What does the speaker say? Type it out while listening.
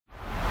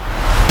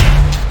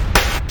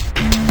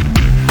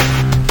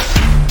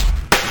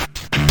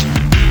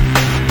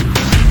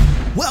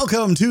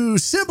Welcome to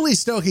Simply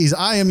Stokies.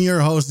 I am your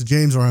host,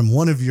 James, or I'm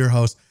one of your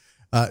hosts.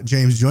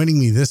 James joining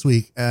me this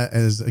week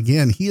as,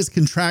 again, he is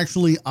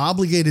contractually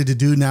obligated to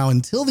do now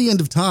until the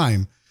end of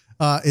time.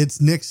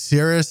 It's Nick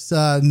Cirrus.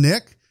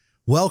 Nick,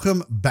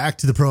 welcome back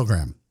to the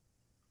program.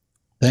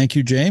 Thank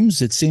you,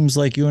 James. It seems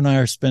like you and I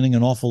are spending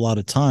an awful lot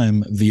of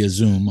time via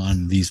Zoom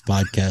on these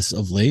podcasts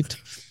of late,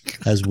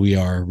 as we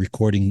are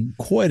recording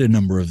quite a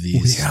number of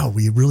these. Yeah,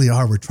 we really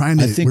are. We're trying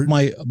to.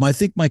 I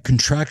think my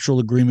contractual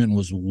agreement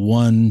was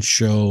one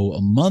show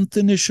a month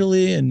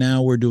initially, and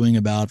now we're doing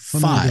about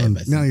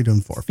five. Now you're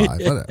doing 4 or 5.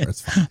 Whatever,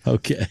 it's fine.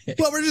 Okay.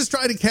 Well, we're just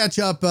trying to catch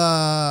up.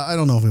 I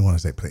don't know if we want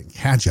to say playing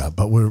catch up,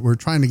 but we're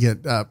trying to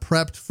get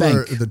prepped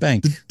for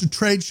the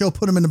trade show.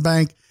 Put them in the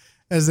bank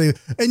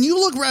and you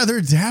look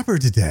rather dapper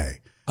today.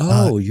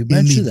 Oh, you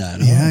mentioned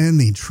that. Yeah, in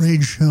the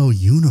trade show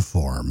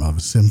uniform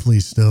of Simply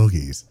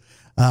Stogies.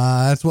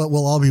 That's what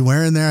we'll all be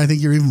wearing there. I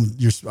think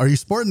are you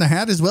sporting the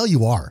hat as well?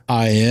 You are.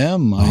 I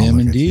am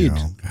indeed.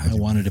 God, I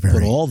wanted to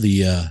put all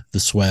the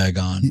swag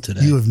on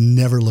today. You have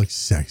never looked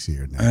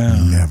sexier, Nick.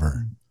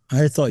 Never.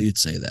 I thought you'd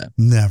say that.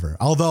 Never.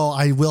 Although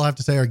I will have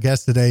to say our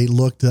guest today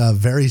looked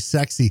very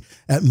sexy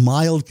at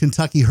Mild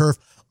Kentucky Herf,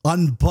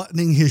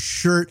 unbuttoning his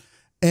shirt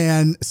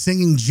and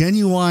singing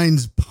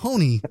Genuine's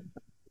Pony.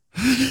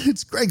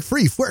 It's Greg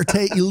Free,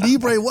 Fuerte,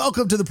 Libre.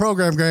 Welcome to the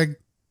program, Greg.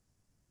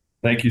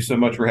 Thank you so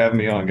much for having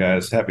me on,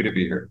 guys. Happy to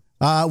be here.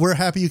 We're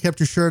happy you kept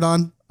your shirt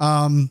on.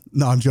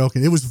 No, I'm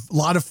joking. It was a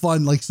lot of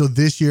fun. So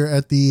this year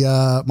at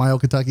the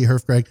Mild Kentucky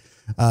Herf, Greg,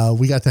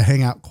 we got to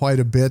hang out quite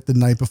a bit the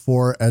night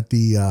before at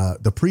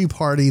the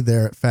pre-party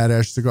there at Fat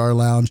Ash Cigar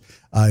Lounge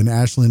in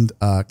Ashland,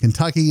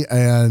 Kentucky.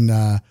 And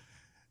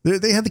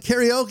they had the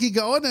karaoke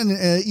going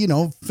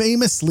and,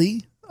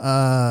 famously,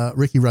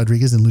 Ricky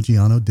Rodriguez and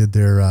Luciano did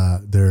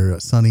their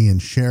Sonny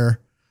and Cher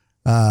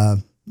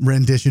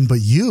rendition, but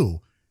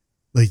you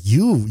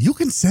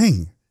can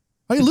sing.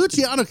 I mean,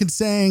 Luciano can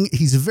sing.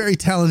 He's a very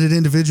talented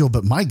individual,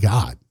 but my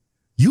God,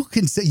 you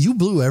can say you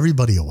blew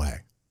everybody away.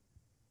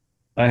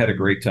 I had a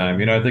great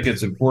time. I think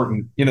it's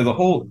important.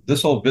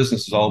 This whole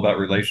business is all about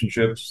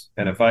relationships,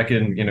 and if I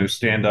can,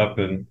 stand up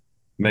and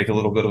make a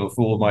little bit of a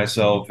fool of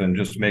myself and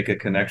just make a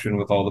connection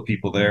with all the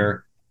people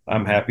there,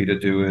 I'm happy to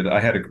do it. I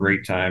had a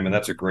great time, and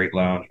that's a great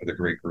lounge with a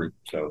great group.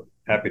 So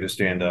happy to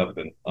stand up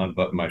and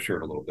unbutton my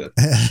shirt a little bit.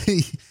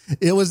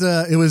 It was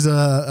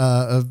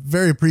a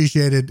very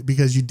appreciated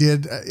because you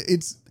did.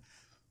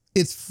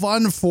 It's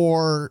fun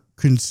for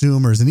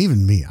consumers and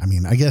even me. I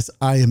mean, I guess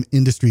I am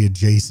industry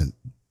adjacent,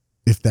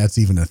 if that's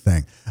even a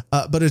thing.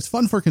 But it's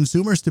fun for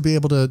consumers to be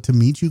able to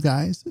meet you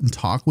guys and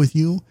talk with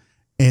you,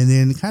 and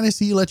then kind of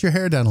see you let your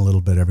hair down a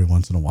little bit every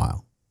once in a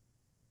while.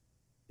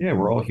 Yeah,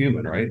 we're all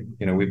human, right?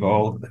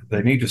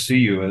 They need to see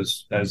you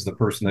as the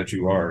person that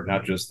you are,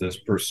 not just this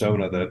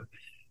persona that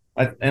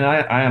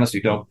I honestly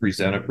don't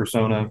present a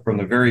persona. From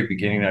the very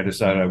beginning, I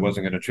decided I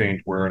wasn't going to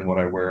change wearing what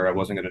I wear. I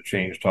wasn't going to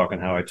change talking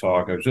how I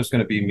talk. I was just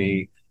going to be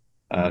me.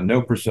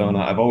 No persona.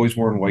 I've always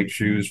worn white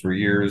shoes for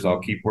years.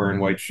 I'll keep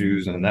wearing white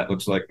shoes, and that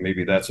looks like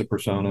maybe that's a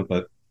persona,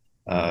 but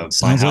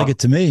sounds like it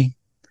to me.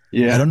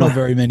 Yeah. I don't know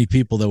very many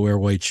people that wear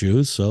white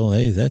shoes, so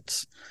hey,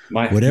 that's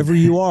whatever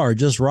you are,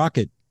 just rock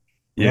it.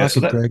 Yeah, so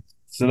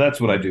that's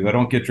what I do. I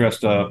don't get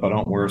dressed up. I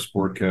don't wear a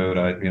sport coat.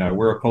 I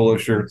wear a polo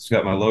shirt that's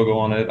got my logo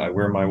on it. I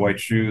wear my white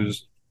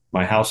shoes.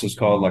 My house is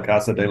called La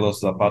Casa de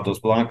los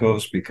Zapatos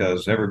Blancos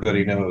because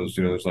everybody knows,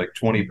 there's like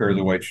 20 pairs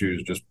of white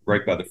shoes just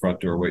right by the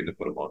front door waiting to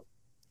put them on.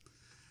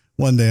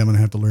 One day I'm going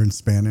to have to learn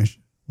Spanish.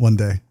 One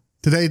day.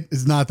 Today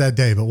is not that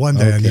day, but one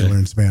day I need to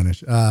learn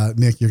Spanish.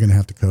 Nick, you're going to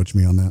have to coach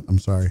me on that. I'm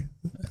sorry.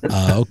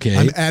 Okay.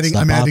 I'm adding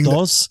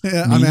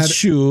means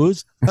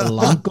shoes.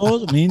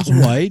 Blancos means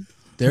white.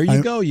 There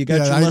you go. You got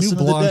your lesson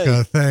of the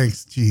day.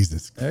 Thanks.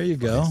 Jesus. There you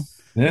go.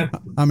 Yeah.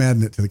 I'm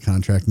adding it to the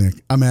contract, Nick.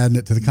 I'm adding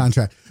it to the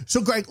contract. So,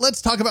 Greg,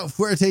 let's talk about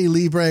Fuerte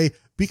Libre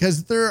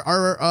because there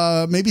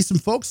are maybe some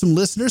folks, some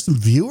listeners, some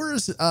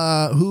viewers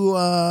who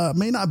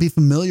may not be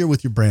familiar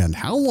with your brand.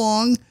 How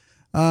long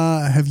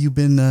have you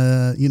been,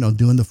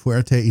 doing the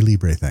Fuerte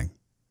Libre thing?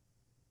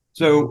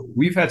 So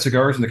we've had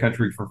cigars in the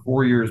country for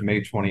 4 years,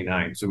 May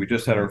 29th. So we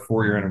just had our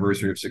 4-year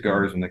anniversary of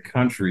cigars in the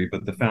country,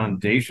 but the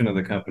foundation of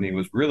the company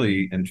was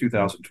really in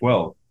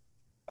 2012.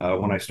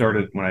 When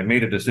I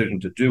made a decision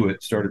to do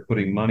it, started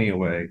putting money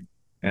away.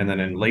 And then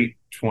in late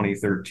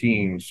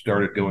 2013,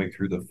 started going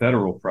through the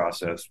federal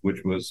process,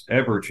 which was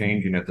ever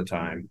changing at the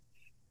time.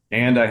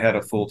 And I had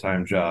a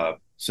full-time job.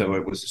 So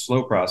it was a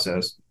slow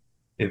process.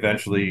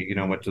 Eventually,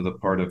 went to the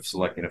part of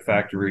selecting a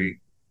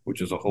factory,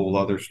 which is a whole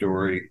other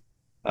story.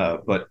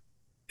 But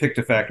picked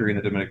a factory in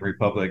the Dominican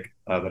Republic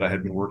that I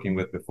had been working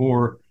with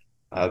before.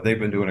 They've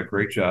been doing a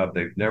great job.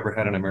 They've never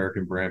had an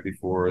American brand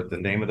before. The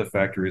name of the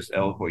factory is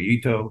El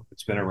Pollito.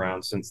 It's been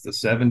around since the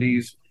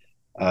 70s.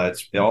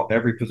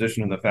 Every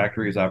position in the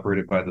factory is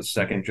operated by the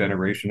second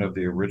generation of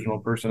the original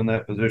person in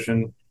that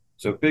position.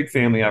 So big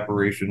family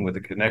operation with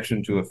a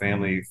connection to a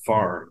family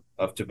farm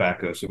of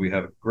tobacco. So we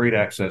have great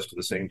access to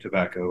the same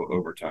tobacco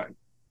over time.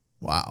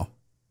 Wow.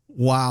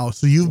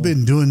 So you've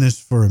been doing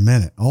this for a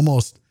minute,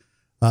 almost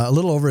a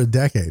little over a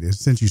decade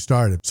since you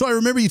started. So I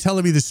remember you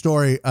telling me this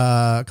story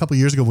a couple of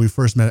years ago when we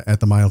first met at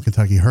the Mile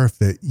Kentucky Herf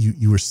that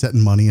you were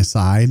setting money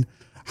aside.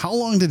 How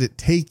long did it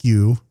take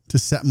you to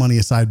set money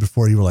aside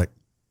before you were like,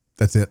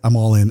 that's it, I'm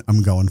all in,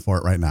 I'm going for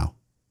it right now?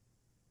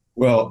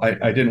 Well,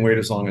 I didn't wait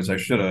as long as I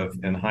should have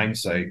in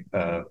hindsight,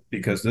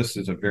 because this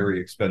is a very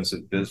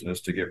expensive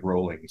business to get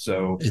rolling.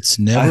 So it's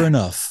never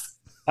enough.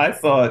 I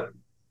thought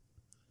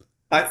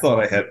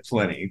I had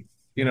plenty.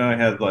 I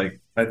had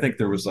I think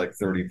there was like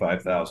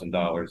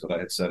 $35,000 that I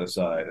had set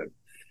aside. And,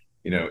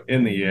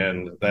 in the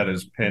end, that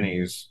is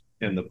pennies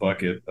in the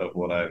bucket of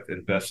what I've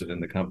invested in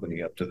the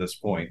company up to this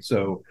point.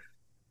 So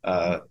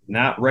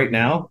not right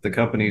now, the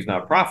company's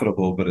not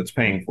profitable, but it's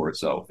paying for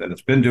itself. And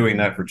it's been doing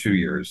that for 2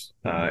 years.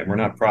 And we're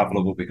not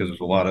profitable because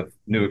there's a lot of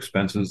new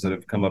expenses that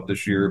have come up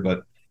this year,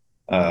 but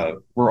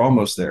we're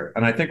almost there.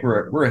 And I think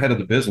we're ahead of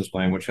the business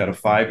plan, which had a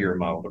 5-year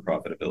model to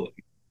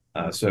profitability.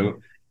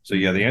 So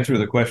yeah, the answer to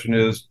the question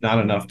is not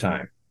enough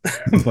time,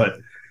 but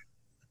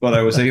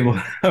I was able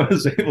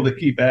to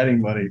keep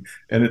adding money,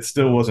 and it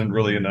still wasn't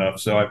really enough.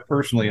 So I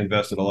personally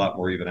invested a lot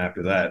more even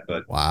after that.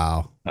 But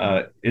wow,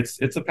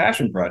 it's a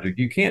passion project.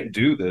 You can't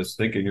do this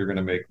thinking you're going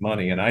to make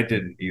money, and I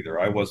didn't either.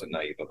 I wasn't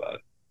naive about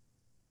it.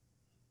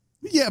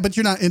 Yeah, but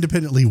you're not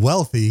independently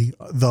wealthy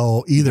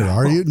though either,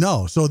 are you?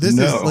 No. So this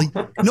is like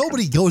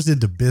nobody goes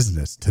into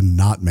business to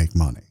not make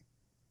money.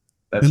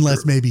 That's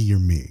unless true. maybe you're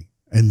me.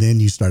 And then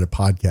you start a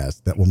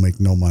podcast that will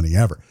make no money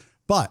ever.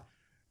 But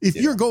if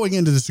you're going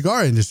into the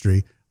cigar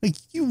industry, like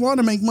you want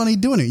to make money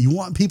doing it. You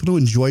want people to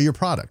enjoy your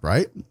product,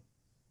 right?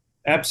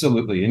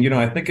 Absolutely. And,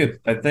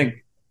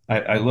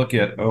 I look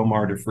at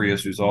Omar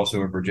DeFrias, who's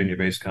also a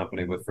Virginia-based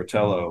company with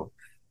Fratello,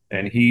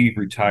 and he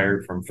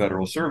retired from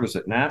federal service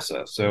at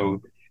NASA.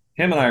 So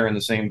him and I are in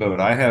the same boat.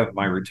 I have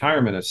my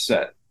retirement is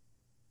set,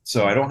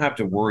 so I don't have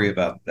to worry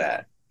about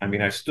that. I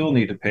mean, I still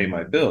need to pay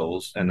my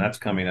bills, and that's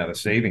coming out of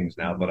savings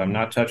now, but I'm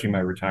not touching my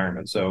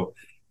retirement. So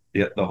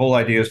the whole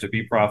idea is to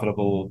be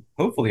profitable,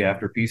 hopefully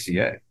after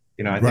PCA.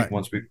 I think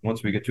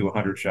once we get to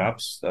 100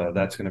 shops,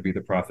 that's going to be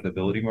the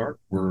profitability mark.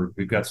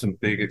 We've got some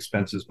big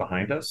expenses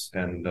behind us,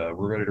 and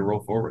we're ready to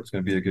roll forward. It's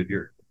going to be a good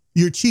year.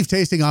 Your chief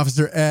tasting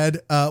officer, Ed,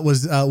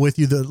 was with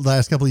you the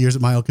last couple of years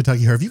at Mile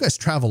Kentucky Herf. You guys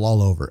travel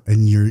all over,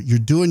 and you're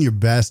doing your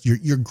best.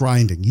 You're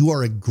grinding. You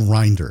are a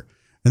grinder.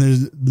 And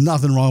there's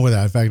nothing wrong with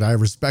that. In fact, I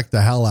respect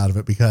the hell out of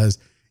it because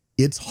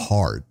it's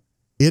hard.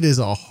 It is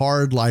a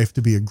hard life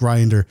to be a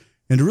grinder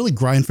and to really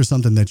grind for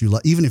something that you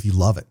love, even if you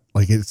love it.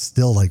 Like it's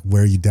still like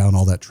wear you down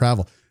all that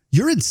travel.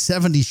 You're in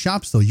 70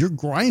 shops though. Your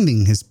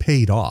grinding has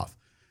paid off.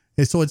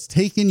 And so it's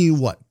taken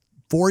you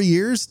 4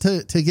 years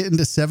to get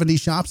into 70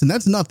 shops. And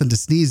that's nothing to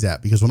sneeze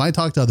at because when I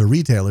talk to other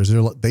retailers,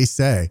 they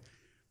say,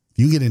 if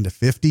you get into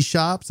 50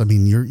 shops, I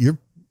mean, you're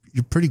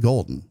pretty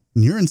golden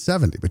and you're in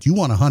 70, but you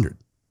want 100.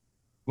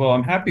 Well,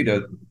 I'm happy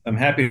to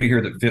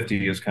hear that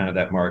 50 is kind of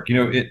that mark.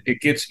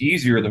 It gets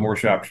easier the more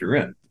shops you're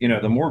in.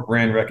 The more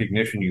brand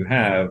recognition you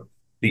have,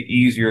 the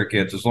easier it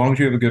gets. As long as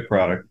you have a good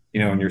product,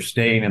 and you're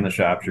staying in the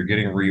shops, you're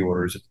getting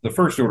reorders. The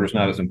first order is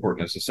not as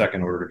important as the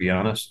second order, to be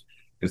honest,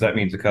 because that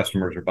means the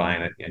customers are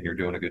buying it and you're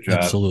doing a good job.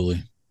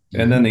 Absolutely.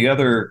 And then the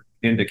other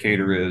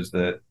indicator is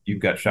that you've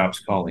got shops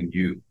calling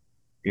you.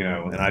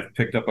 And I've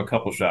picked up a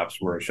couple shops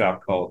where a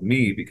shop called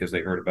me because they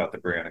heard about the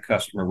brand. A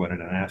customer went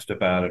in and asked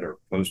about it or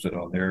posted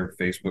on their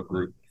Facebook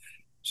group.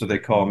 So they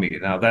call me.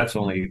 Now, that's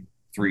only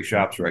 3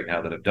 shops right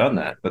now that have done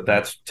that. But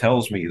that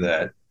tells me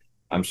that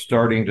I'm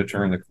starting to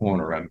turn the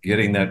corner. I'm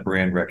getting that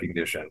brand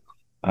recognition.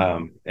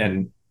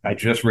 And I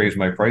just raised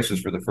my prices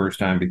for the first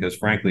time because,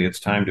 frankly, it's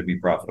time to be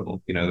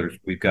profitable.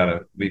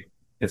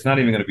 It's not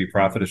even going to be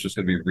profit. It's just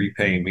going to be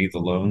repaying me the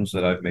loans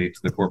that I've made to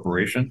the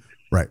corporation.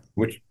 Right.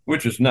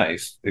 Which is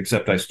nice,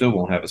 except I still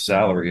won't have a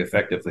salary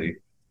effectively.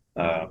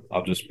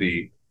 I'll just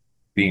be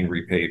being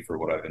repaid for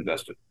what I've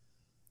invested.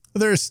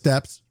 There are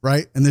steps,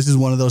 right? And this is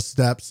one of those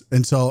steps.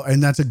 And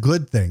that's a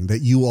good thing that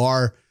you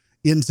are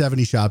in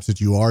 70 shops, that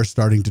you are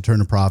starting to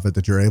turn a profit,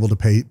 that you're able to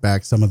pay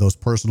back some of those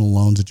personal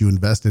loans that you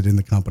invested in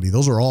the company.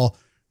 Those are all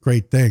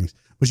great things.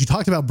 But you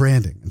talked about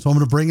branding. And so I'm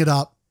going to bring it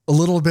up a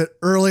little bit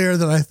earlier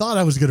than I thought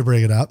I was going to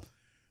bring it up.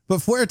 But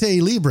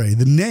Fuerte Libre,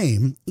 the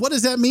name, what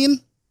does that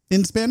mean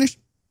in Spanish?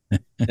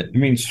 It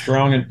means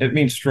strong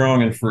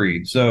and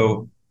free.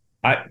 So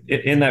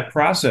in that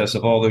process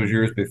of all those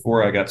years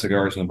before I got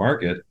cigars in the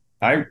market,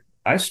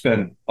 I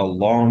spent a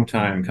long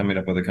time coming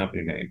up with a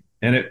company name.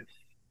 And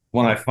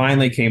when I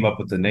finally came up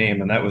with the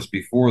name, and that was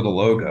before the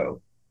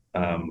logo,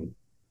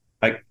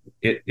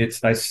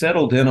 I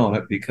settled in on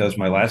it because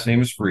my last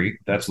name is Free.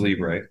 That's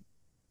Libre.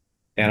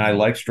 And I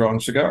like strong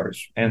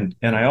cigars. And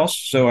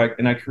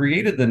I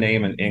created the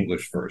name in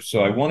English first.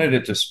 So I wanted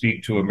it to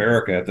speak to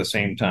America at the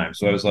same time.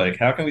 So I was like,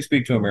 how can we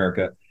speak to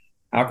America?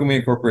 How can we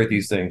incorporate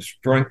these things?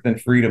 Strength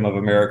and freedom of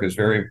America is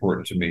very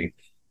important to me.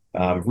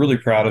 I'm really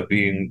proud of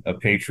being a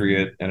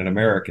patriot and an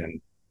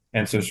American.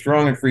 And so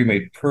strong and free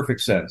made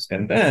perfect sense.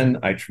 And then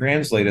I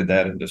translated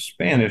that into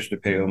Spanish to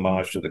pay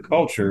homage to the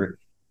culture.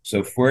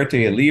 So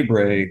Fuerte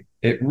Libre,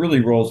 it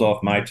really rolls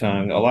off my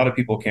tongue. A lot of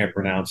people can't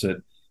pronounce it,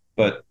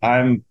 but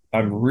I'm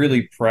I'm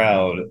really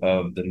proud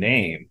of the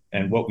name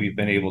and what we've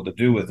been able to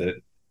do with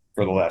it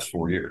for the last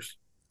 4 years.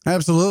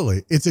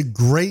 Absolutely. It's a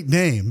great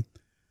name.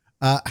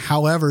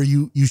 However,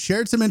 you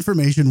shared some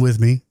information with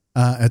me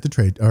at the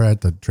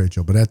trade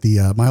show, but at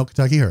the Mile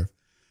Kentucky Herf.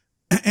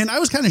 And I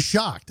was kind of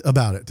shocked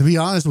about it, to be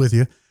honest with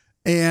you.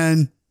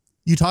 And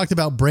you talked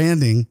about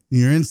branding.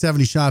 You're in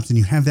 70 shops and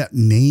you have that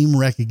name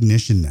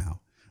recognition now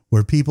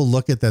where people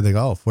look at that. They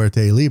go, oh,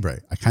 Fuerte Libre.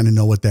 I kind of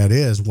know what that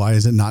is. Why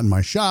is it not in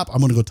my shop? I'm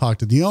going to go talk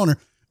to the owner.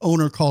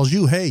 Owner calls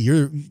you. Hey,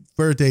 you're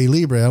Fuerte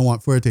Libre. I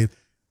want Fuerte.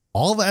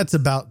 All that's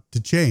about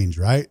to change,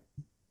 right?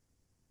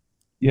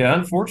 Yeah,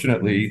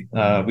 unfortunately,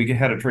 we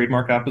had a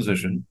trademark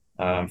opposition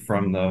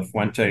from the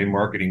Fuente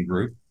marketing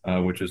group,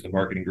 which is the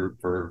marketing group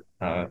for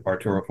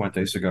Arturo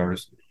Fuente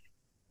cigars.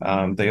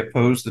 They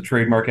opposed the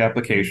trademark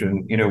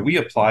application. We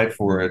applied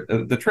for it.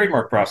 The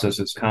trademark process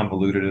is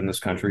convoluted in this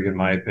country, in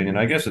my opinion.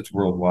 I guess it's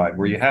worldwide,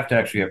 where you have to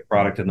actually have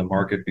product in the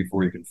market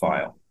before you can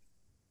file.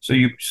 So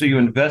you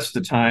invest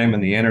the time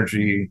and the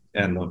energy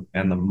and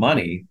the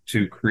money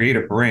to create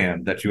a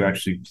brand that you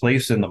actually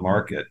place in the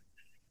market.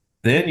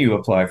 Then you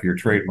apply for your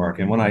trademark.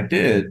 And when I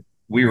did,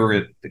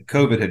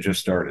 COVID had just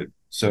started.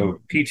 So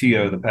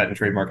PTO, the Patent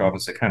Trademark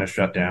Office, it kind of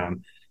shut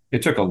down.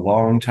 It took a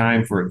long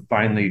time for it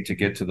finally to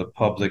get to the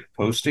public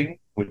posting,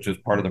 which is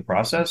part of the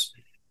process.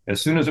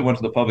 As soon as it went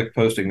to the public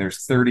posting,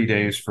 there's 30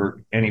 days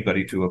for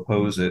anybody to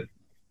oppose it.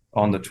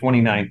 On the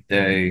 29th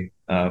day,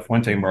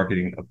 Fuente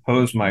Marketing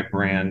opposed my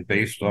brand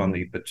based on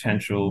the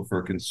potential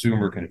for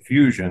consumer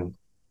confusion,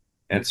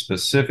 and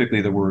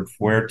specifically the word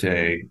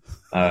Fuerte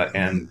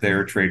and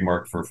their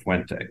trademark for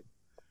Fuente.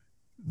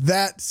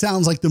 That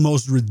sounds like the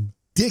most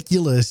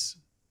ridiculous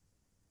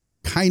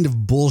kind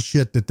of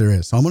bullshit that there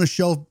is. So I'm going to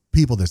show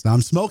people this. Now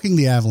I'm smoking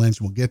the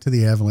Avalanche. We'll get to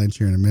the Avalanche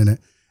here in a minute,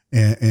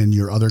 and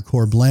your other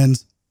core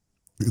blends,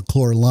 your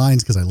core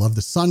lines, because I love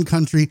the Sun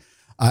Country.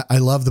 I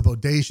love the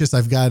Bodacious.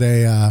 I've got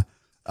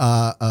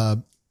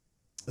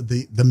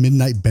the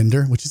Midnight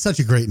Bender, which is such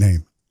a great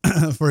name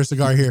for a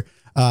cigar here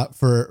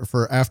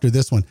for after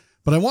this one.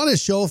 But I want to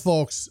show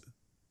folks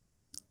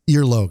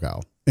your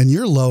logo, and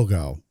your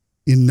logo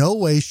in no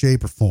way,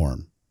 shape, or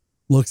form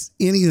looks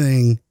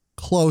anything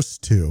close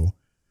to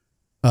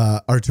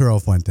Arturo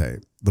Fuente.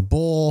 The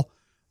bull,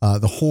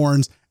 the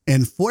horns,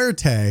 and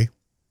Fuerte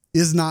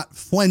is not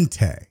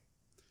Fuente.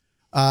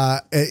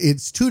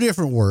 It's two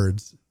different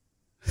words.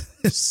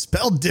 It's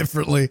spelled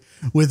differently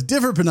with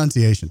different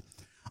pronunciation.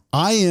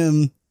 I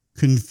am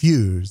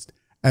confused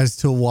as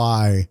to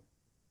why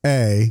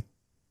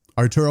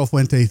Arturo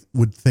Fuente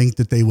would think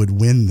that they would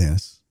win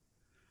this,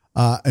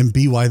 and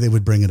B, why they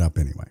would bring it up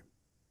anyway.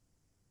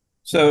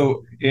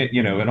 So,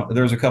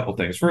 there's a couple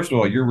things. First of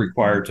all, you're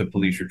required to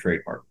police your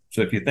trademark.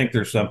 So if you think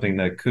there's something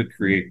that could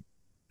create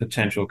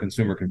potential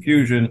consumer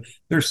confusion,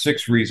 there's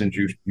 6 reasons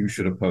you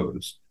should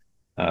oppose.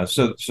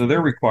 So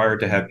they're required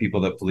to have people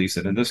that police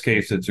it. In this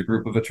case, it's a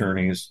group of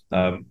attorneys.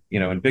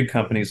 In big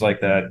companies like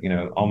that,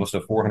 almost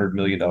a $400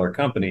 million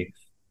company,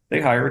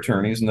 they hire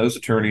attorneys, and those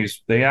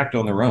attorneys, they act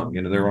on their own.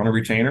 They're on a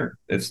retainer.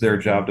 It's their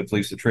job to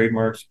police the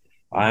trademarks.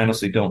 I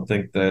honestly don't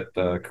think that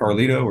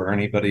Carlito or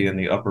anybody in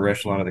the upper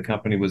echelon of the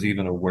company was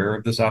even aware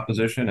of this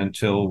opposition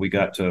until we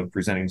got to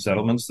presenting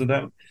settlements to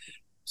them.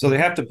 So they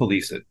have to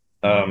police it.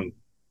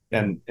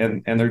 And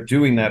they're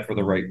doing that for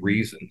the right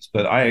reasons.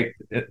 But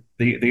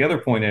the other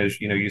point is,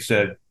 you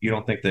said you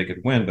don't think they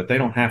could win, but they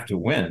don't have to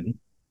win.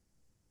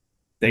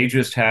 They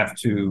just have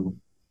to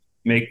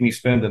make me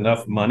spend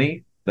enough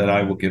money that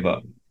I will give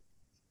up.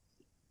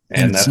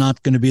 And it's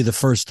not going to be the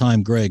first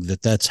time, Greg,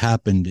 that's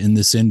happened in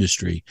this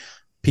industry.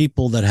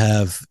 People that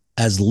have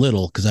as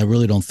little, because I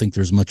really don't think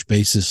there's much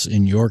basis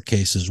in your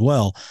case as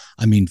well.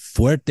 I mean,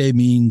 Fuerte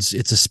means,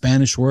 it's a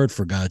Spanish word,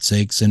 for God's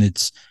sakes,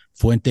 and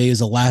Fuente is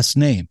a last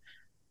name.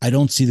 I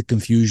don't see the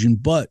confusion,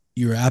 but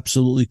you're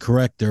absolutely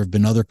correct. There have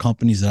been other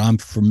companies that I'm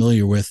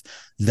familiar with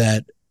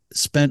that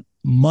spent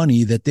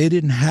money that they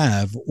didn't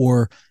have,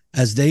 or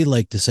as they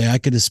like to say, I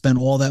could have spent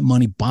all that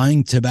money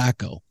buying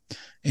tobacco.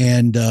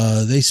 And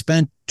they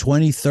spent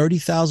 $20,000,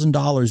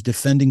 $30,000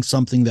 defending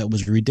something that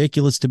was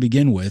ridiculous to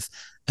begin with.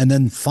 And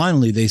then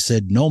finally they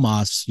said, no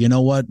mas, you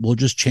know what? We'll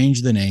just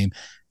change the name.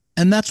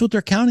 And that's what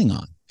they're counting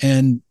on.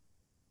 And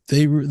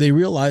they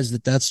realize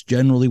that that's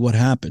generally what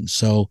happens.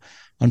 So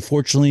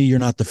unfortunately, you're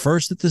not the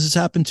first that this has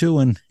happened to,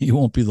 and you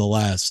won't be the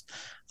last.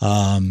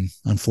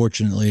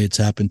 Unfortunately, it's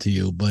happened to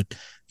you, but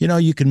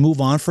you can move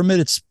on from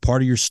it. It's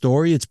part of your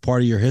story. It's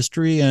part of your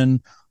history.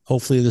 And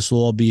hopefully this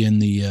will all be in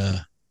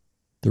the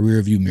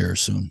rear view mirror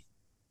soon.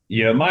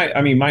 Yeah.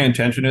 My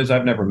intention is,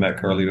 I've never met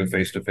Carlito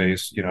face to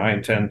face.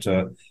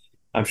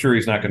 I'm sure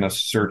he's not going to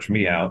search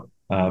me out,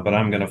 but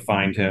I'm going to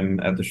find him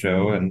at the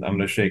show, and I'm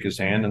going to shake his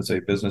hand and say,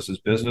 business is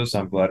business.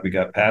 I'm glad we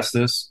got past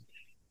this.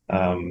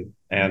 And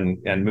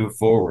move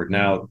forward.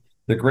 Now,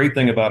 the great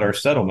thing about our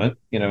settlement,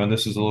 and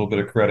this is a little bit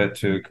of credit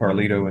to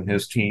Carlito and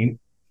his team,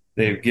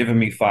 they've given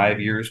me 5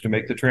 years to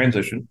make the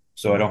transition.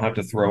 So I don't have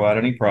to throw out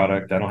any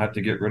product. I don't have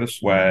to get rid of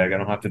swag. I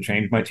don't have to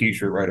change my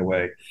t-shirt right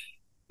away.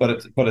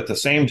 But at the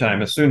same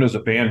time, as soon as a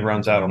band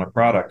runs out on a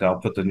product, I'll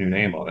put the new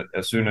name on it.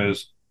 As soon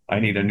as I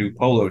need a new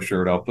polo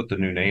shirt, I'll put the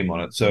new name on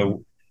it.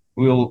 So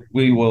we'll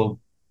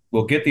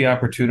get the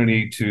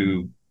opportunity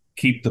to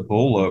keep the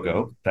bull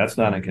logo. That's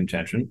not in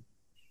contention.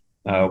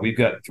 We've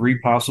got 3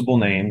 possible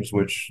names,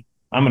 which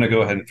I'm going to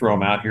go ahead and throw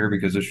them out here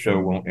because this show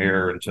won't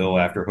air until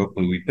after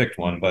hopefully we picked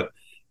one. But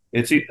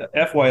it's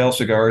FYL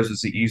Cigars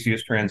is the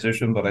easiest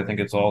transition, but I think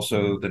it's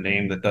also the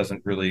name that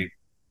doesn't resonate.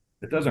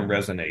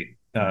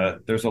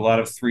 There's a lot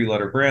of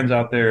 3-letter brands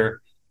out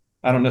there.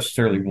 I don't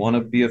necessarily want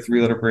to be a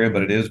 3-letter brand,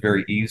 but it is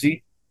very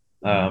easy.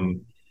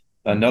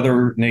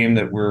 Another name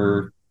that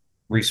we're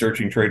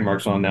researching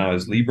trademarks on now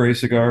is Libre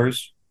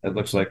Cigars. It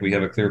looks like we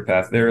have a clear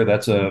path there.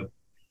 That's a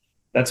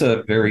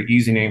very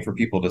easy name for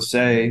people to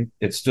say.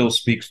 It still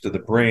speaks to the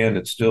brand.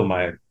 It's still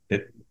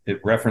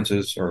it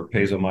references or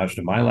pays homage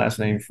to my last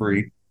name,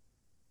 Free.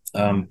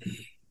 And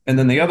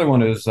then the other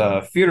one is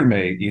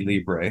Firme y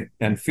Libre,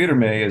 and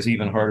Firme is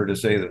even harder to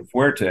say than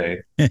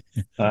Fuerte.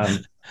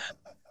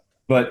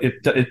 But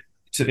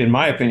in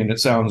my opinion, it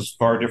sounds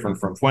far different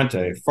from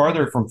Fuente,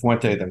 farther from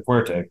Fuente than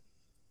Fuerte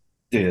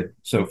did.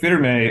 So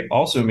Firme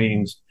also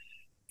means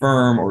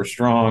firm or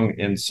strong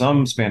in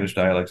some Spanish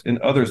dialects.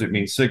 In others, it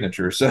means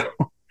signature. So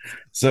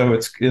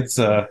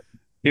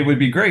it would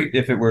be great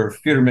if it were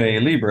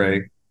Firme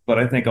Libre, but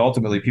I think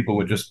ultimately people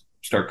would just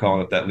start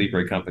calling it that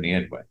Libre company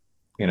anyway,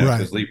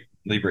 because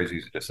Libre is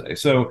easy to say.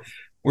 So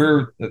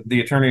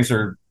the attorneys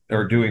are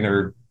doing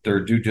their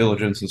due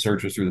diligence and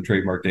searches through the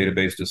trademark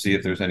database to see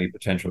if there's any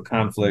potential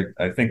conflict.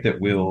 I think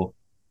that we'll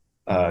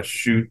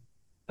shoot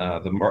their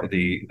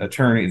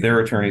attorneys,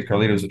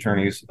 Carlito's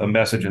attorneys, a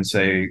message and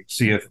see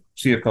if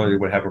Carlito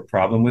would have a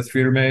problem with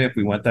Firme if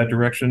we went that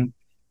direction.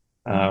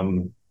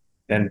 So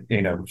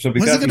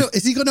because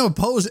is he going to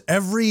oppose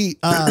every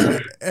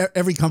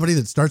company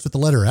that starts with the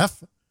letter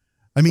F?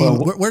 I mean,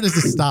 where does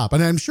this stop?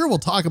 And I'm sure we'll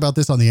talk about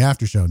this on the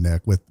after show,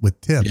 Nick,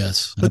 with Tim.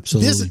 Yes, but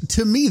absolutely.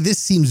 To me, this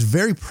seems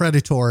very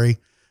predatory,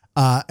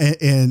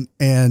 and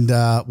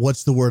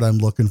what's the word I'm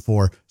looking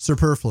for?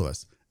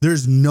 Superfluous.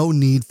 There's no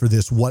need for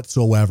this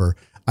whatsoever.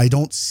 I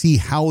don't see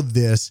how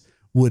this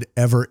would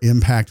ever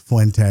impact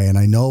Fuente. And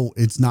I know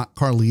it's not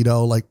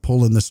Carlito like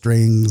pulling the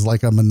strings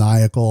like a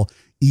maniacal,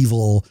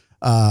 evil,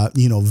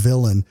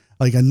 villain.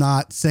 Like, I'm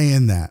not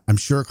saying that. I'm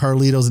sure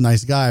Carlito's a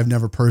nice guy. I've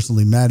never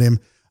personally met him.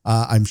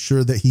 I'm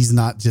sure that he's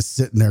not just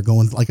sitting there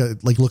going like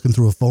looking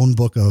through a phone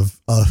book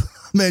of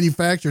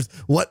manufacturers.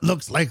 What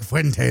looks like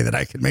Fuente that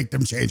I can make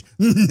them change?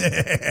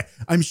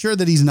 I'm sure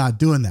that he's not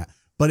doing that,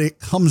 but it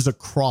comes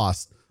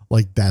across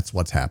like that's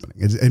what's happening.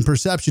 And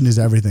perception is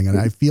everything. And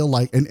I feel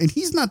like, and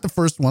he's not the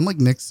first one, like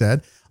Nick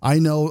said. I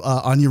know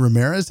Anya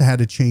Ramirez had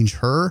to change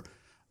her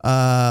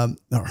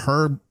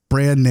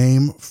brand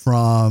name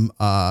from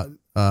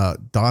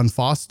Don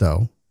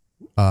Fausto,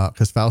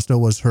 because Fausto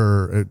was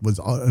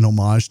an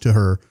homage to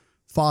her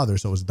father.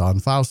 So it was Don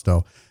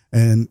Fausto.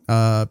 And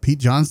Pete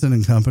Johnson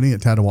and company at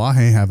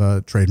Tatawahe have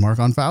a trademark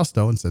on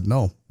Fausto and said,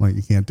 no, like,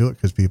 you can't do it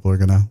because people are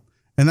going to.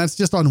 And that's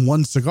just on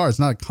one cigar. It's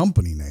not a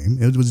company name.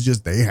 It was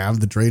just they have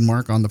the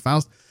trademark on the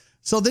Fausto.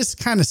 So this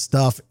kind of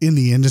stuff in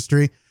the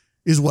industry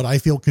is what I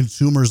feel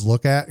consumers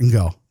look at and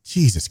go,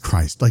 Jesus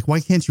Christ, like, why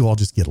can't you all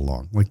just get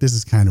along? Like, this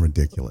is kind of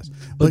ridiculous.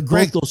 But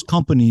Greg, both those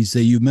companies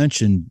that you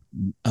mentioned,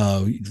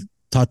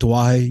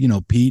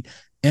 Tatawahe, Pete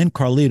and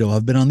Carlito,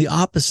 have been on the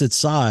opposite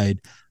side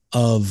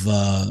of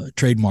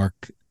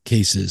trademark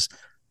cases.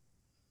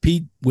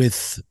 Pete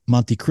with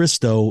Monte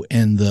Cristo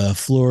and the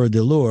Fleur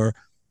de Lure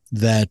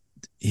that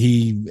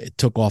he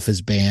took off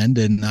his band.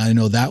 And I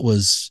know that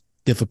was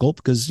difficult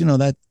because,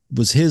 that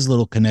was his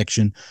little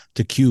connection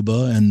to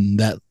Cuba and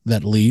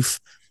that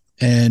leaf.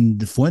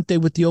 And Fuente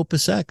with the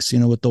Opus X,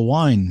 with the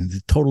wine,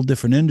 the total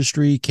different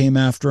industry came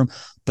after him.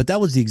 But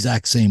that was the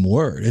exact same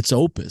word. It's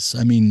Opus.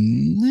 I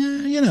mean,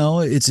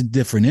 it's a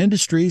different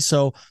industry.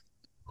 So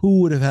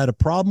who would have had a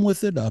problem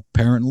with it?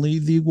 Apparently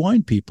the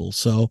wine people.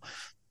 So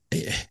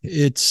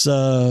it's,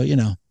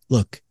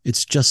 look,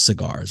 it's just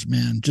cigars,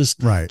 man.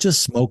 Just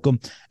smoke them.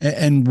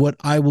 And what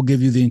I will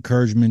give you the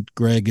encouragement,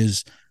 Greg,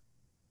 is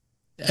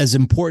as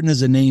important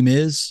as a name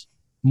is,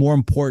 more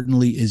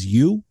importantly is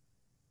you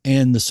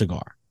and the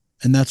cigar.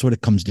 And that's what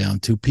it comes down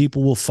to.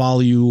 People will follow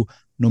you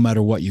no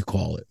matter what you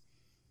call it.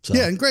 So,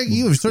 yeah. And Greg,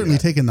 you have certainly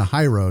taken the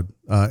high road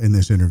in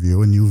this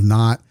interview, and you've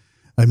not,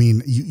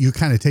 you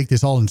kind of take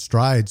this all in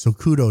stride. So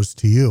kudos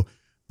to you,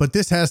 but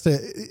it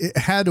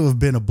had to have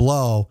been a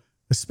blow,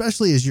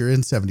 especially as you're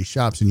in 70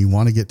 shops and you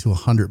want to get to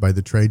 100 by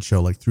the trade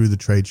show, like through the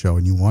trade show,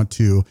 and you want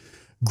to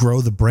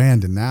grow the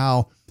brand. And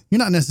now you're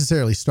not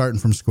necessarily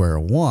starting from square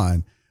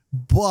one,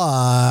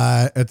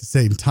 but at the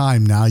same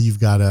time, now you've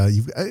got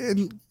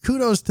and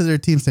kudos to their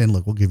team saying,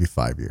 look, we'll give you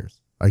 5 years.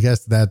 I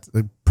guess that's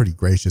pretty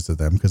gracious of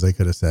them because they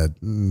could have said,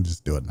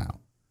 just do it now.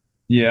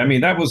 Yeah.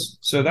 That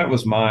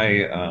was my,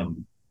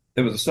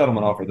 it was a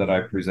settlement offer that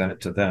I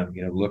presented to them,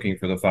 looking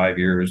for the 5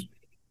 years.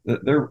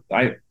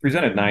 I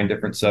presented 9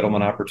 different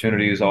settlement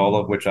opportunities, all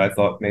of which I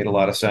thought made a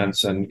lot of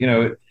sense. And,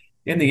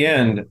 in the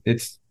end,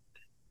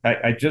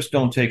 I just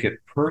don't take it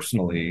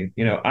personally.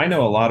 I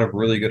know a lot of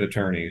really good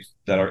attorneys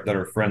that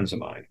are friends of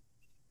mine,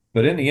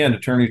 but in the end,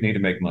 attorneys need to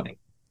make money.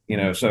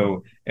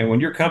 So, and when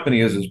your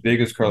company is as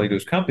big as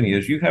Carlito's company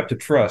is, you have to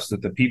trust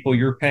that the people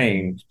you're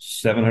paying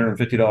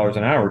 $750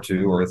 an hour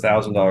to, or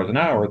 $1,000 an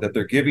hour, that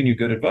they're giving you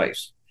good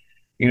advice.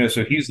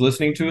 So he's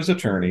listening to his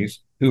attorneys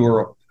who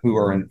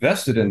are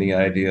invested in the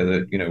idea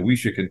that, we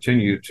should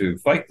continue to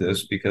fight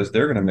this because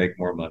they're going to make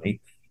more money.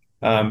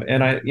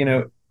 And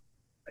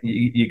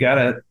you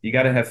gotta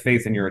have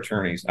faith in your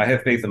attorneys. I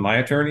have faith in my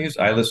attorneys.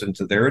 I listen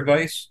to their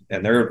advice,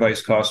 and their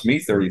advice cost me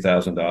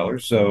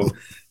 $30,000. So,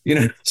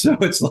 so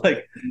it's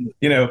like,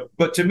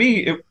 but to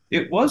me,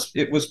 it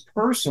was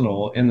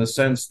personal in the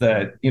sense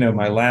that,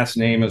 my last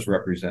name is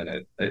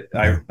represented.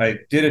 I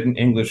did it in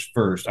English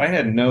first. I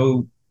had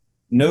no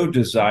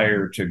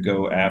desire to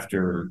go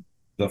after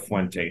the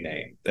Fuente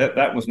name.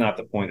 That was not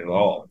the point at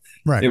all.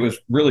 Right. It was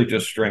really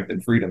just strength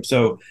and freedom.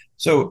 So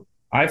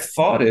I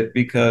fought it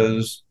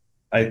because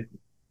I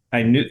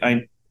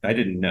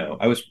didn't know.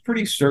 I was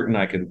pretty certain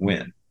I could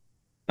win.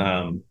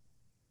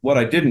 What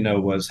I didn't know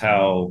was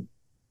how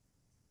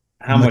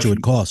much it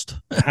would cost,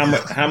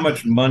 how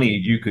much money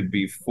you could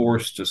be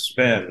forced to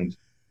spend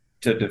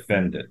to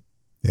defend it.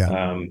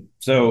 Yeah.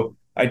 So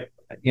I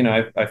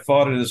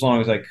fought it as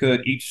long as I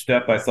could. Each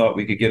step, I thought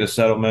we could get a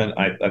settlement.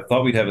 I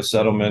thought we'd have a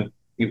settlement.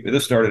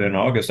 This started in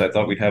August. I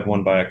thought we'd have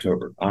one by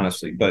October,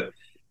 honestly, but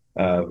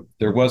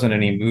there wasn't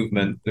any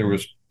movement. There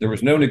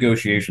was no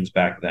negotiations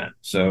back then.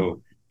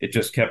 So it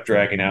just kept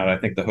dragging out. I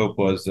think the hope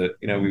was that,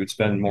 we would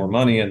spend more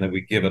money and then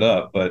we'd give it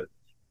up. But,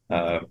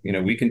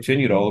 we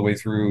continued all the way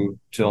through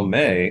till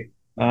May.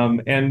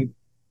 And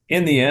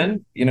in the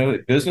end,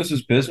 business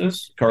is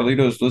business.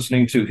 Carlito's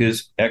listening to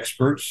his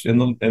experts in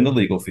the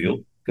legal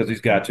field because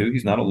he's got to.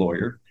 He's not a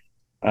lawyer.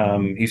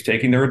 He's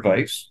taking their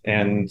advice,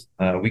 and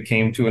we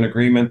came to an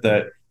agreement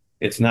that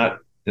it's not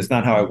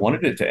how I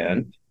wanted it to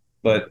end,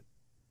 but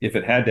if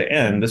it had to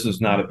end, this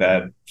is not a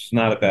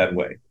bad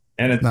way.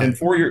 And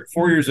 4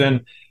 years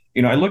in,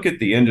 I look at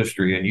the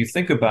industry and you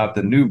think about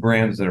the new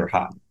brands that are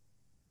hot.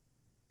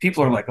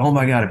 People are like, oh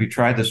my God, have you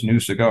tried this new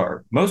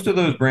cigar? Most of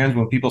those brands,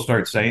 when people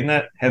start saying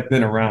that, have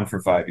been around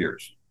for 5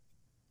 years.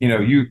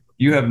 You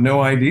have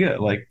no idea.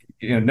 Like,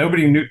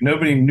 nobody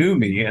knew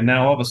me. And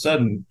now all of a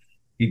sudden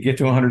you get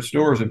to 100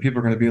 stores and people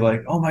are going to be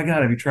like, oh my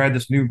God, have you tried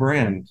this new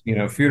brand?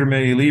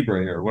 Fuerte,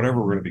 Libre, or whatever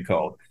we're going to be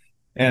called.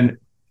 And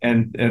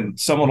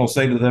someone will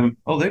say to them,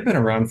 oh, they've been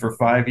around for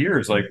 5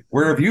 years. Like,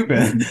 where have you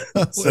been?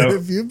 Where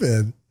have you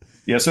been?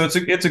 Yeah. So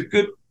it's a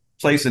good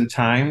place and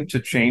time to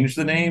change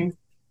the name.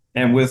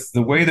 And with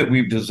the way that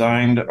we've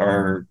designed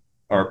our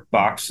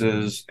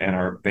boxes and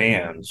our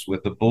bands,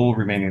 with the bull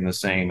remaining the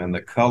same and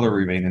the color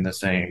remaining the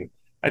same,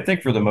 I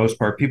think for the most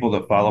part, people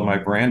that follow my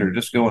brand are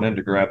just going in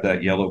to grab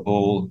that yellow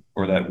bull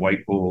or that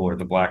white bull or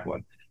the black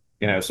one.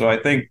 So I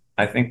think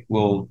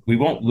we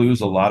won't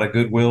lose a lot of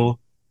goodwill.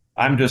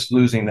 I'm just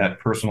losing that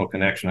personal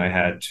connection I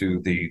had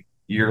to the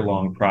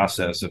year-long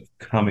process of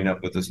coming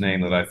up with this name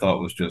that I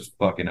thought was just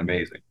fucking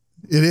amazing.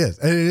 It is.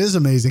 And it is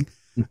amazing.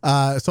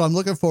 So I'm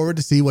looking forward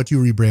to see what you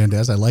rebrand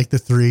as. I like the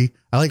three.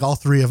 I like all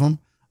three of them.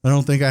 I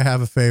don't think I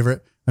have a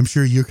favorite. I'm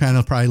sure you're kind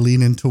of probably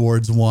leaning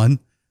towards one.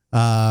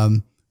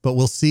 But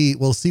we'll see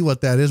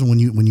what that is when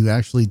you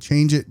actually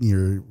change it and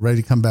you're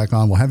ready to come back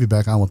on. We'll have you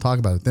back on. We'll talk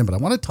about it then. But I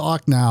want to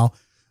talk now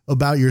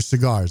about your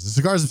cigars. The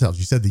cigars themselves.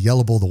 You said the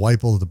yellow bull, the white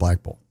bull, or the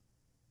black bull.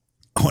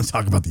 I want to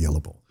talk about the yellow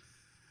bull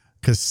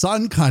because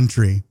Sun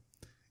Country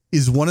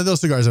is one of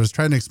those cigars. I was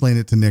trying to explain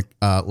it to Nick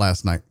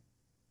last night.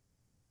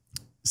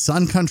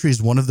 Sun Country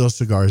is one of those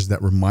cigars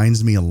that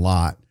reminds me a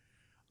lot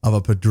of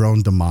a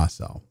Padron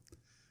Damaso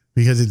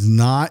because it's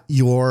not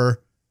your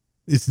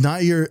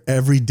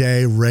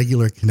everyday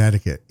regular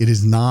Connecticut. It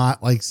is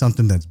not like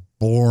something that's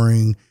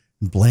boring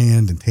and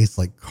bland and tastes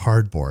like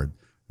cardboard.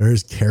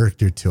 There's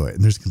character to it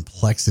and there's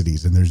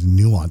complexities and there's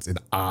nuance. And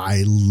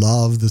I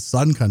love the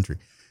Sun Country.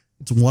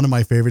 It's one of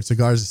my favorite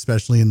cigars,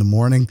 especially in the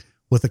morning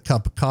with a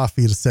cup of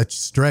coffee to set you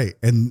straight.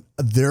 And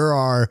there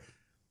are,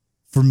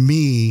 from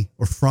me,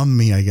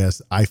 I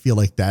guess, I feel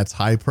like that's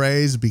high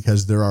praise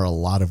because there are a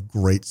lot of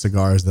great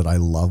cigars that I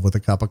love with a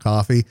cup of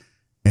coffee.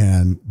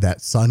 And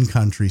that Sun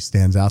Country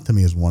stands out to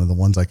me as one of the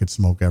ones I could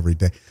smoke every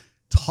day.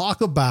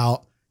 Talk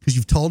about, because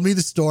you've told me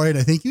the story, and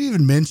I think you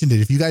even mentioned it.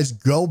 If you guys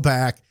go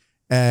back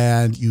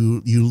and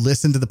you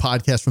listen to the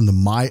podcast from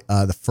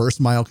the first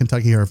Mile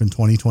Kentucky Herf in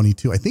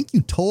 2022, I think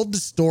you told the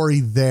story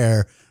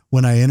there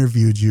when I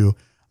interviewed you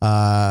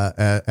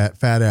at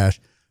Fat Ash.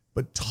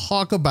 But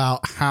talk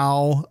about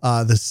how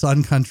the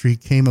Sun Country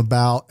came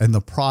about and the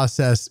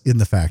process in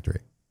the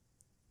factory.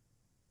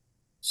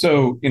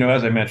 So,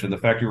 as I mentioned, the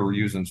factory we're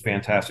using is a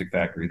fantastic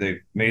factory. They've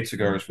made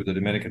cigars for the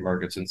Dominican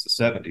market since the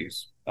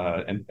 70s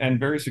and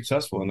very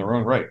successful in their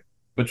own right,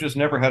 but just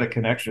never had a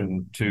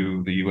connection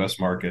to the U.S.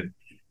 market.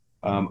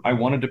 I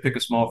wanted to pick a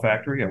small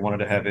factory. I wanted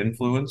to have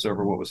influence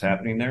over what was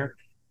happening there.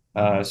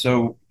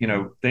 So,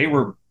 they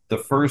were the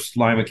first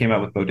line that came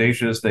out with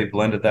Bodacious. They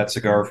blended that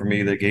cigar for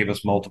me. They gave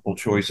us multiple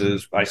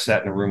choices. I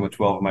sat in a room with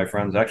 12 of my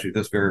friends, actually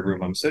this very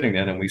room I'm sitting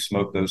in, and we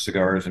smoked those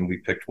cigars and we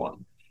picked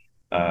one.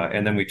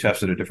 And then we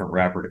tested a different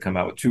wrapper to come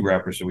out with two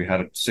wrappers. So we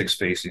had 6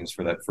 facings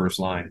for that first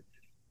line.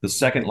 The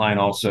second line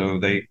also,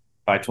 they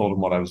I told them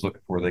what I was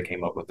looking for. They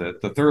came up with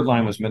it. The third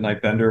line was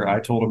Midnight Bender. I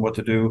told them what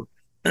to do,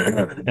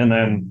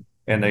 and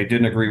they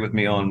didn't agree with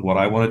me on what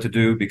I wanted to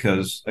do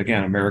because,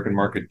 again, American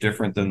market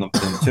different than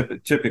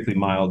typically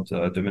mild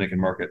Dominican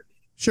market.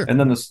 Sure. And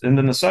then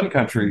the Sun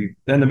Country,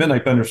 then the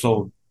Midnight Bender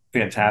sold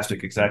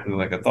fantastic, exactly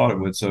like I thought it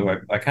would. So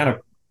I kind of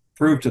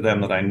proved to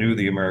them that I knew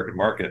the American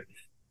market.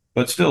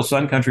 But still,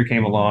 Sun Country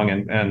came along,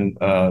 and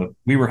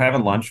we were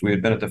having lunch. We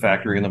had been at the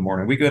factory in the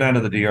morning. We go down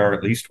to the DR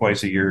at least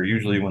twice a year,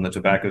 usually when the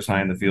tobacco's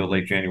high in the field,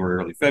 late January,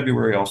 early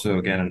February. Also,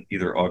 again, in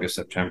either August,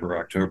 September,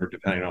 October,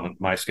 depending on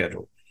my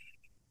schedule.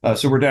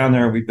 So we're down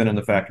there. We've been in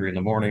the factory in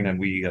the morning, and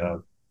we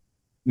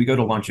go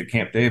to lunch at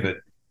Camp David.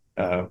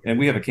 And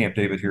we have a Camp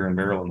David here in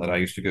Maryland that I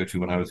used to go to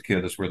when I was a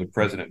kid. That's where the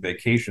president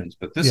vacations.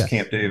 But this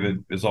Camp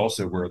David is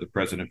also where the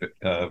president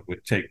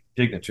would take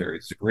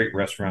dignitaries. It's a great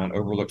restaurant,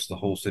 overlooks the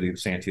whole city of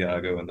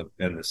Santiago and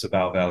the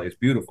Cibao Valley. It's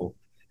beautiful.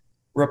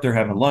 We're up there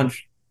having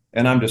lunch,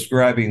 and I'm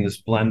describing this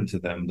blend to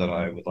them that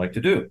I would like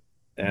to do.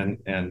 And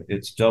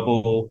it's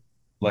double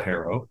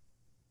Ligero.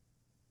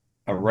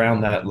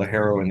 Around that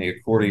Ligero and the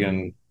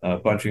accordion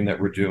bunching that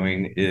we're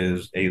doing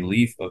is a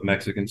leaf of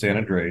Mexican San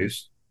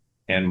Andres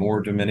and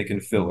more Dominican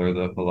filler,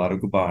 the Pelado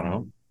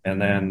Cubano,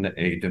 and then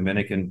a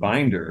Dominican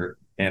binder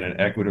and an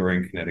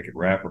Ecuadorian Connecticut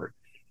wrapper.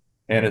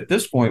 And at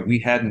this point, we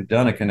hadn't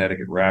done a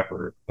Connecticut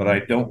wrapper, but I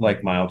don't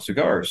like mild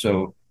cigars.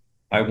 So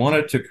I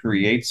wanted to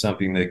create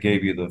something that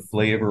gave you the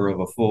flavor of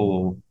a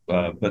full,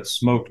 but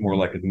smoked more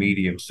like a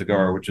medium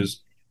cigar, which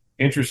is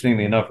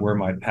interestingly enough where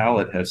my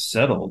palate has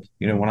settled.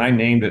 When I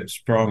named it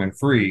Strong and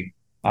Free,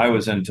 I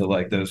was into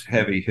like those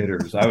heavy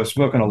hitters. I was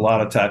smoking a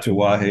lot of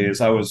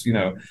Tatuajes.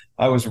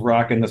 I was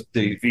rocking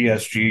the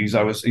VSGs.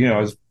 I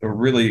was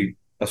really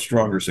a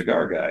stronger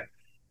cigar guy.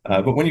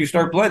 But when you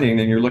start blending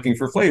and you're looking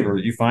for flavor,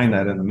 you find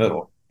that in the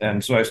middle.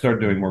 And so I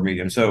started doing more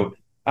medium. So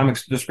I'm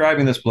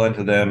describing this blend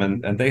to them,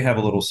 and they have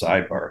a little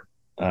sidebar.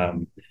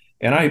 And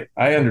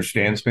I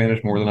understand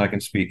Spanish more than I can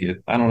speak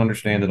it. I don't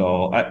understand it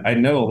all. I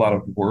know a lot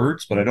of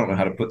words, but I don't know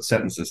how to put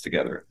sentences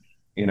together.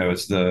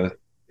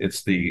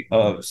 It's the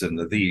ofs and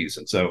the these.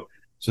 And so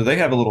they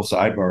have a little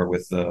sidebar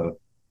with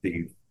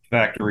the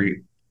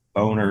factory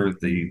owner,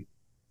 the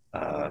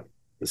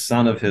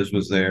son of his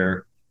was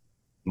there.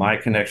 My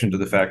connection to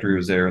the factory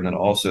was there. And then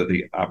also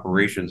the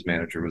operations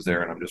manager was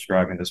there. And I'm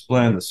describing this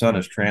blend. The son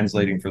is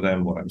translating for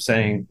them what I'm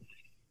saying.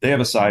 They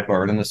have a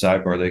sidebar. And in the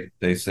sidebar,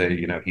 they say,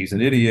 he's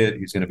an idiot.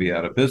 He's going to be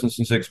out of business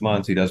in 6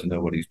 months. He doesn't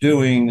know what he's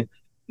doing.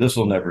 This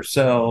will never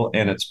sell.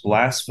 And it's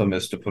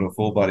blasphemous to put a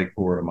full body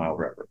core in a mild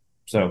wrapper.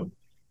 So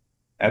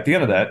at the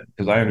end of that,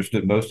 because I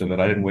understood most of it,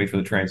 I didn't wait for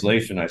the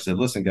translation. I said,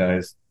 listen,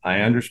 guys,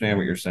 I understand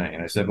what you're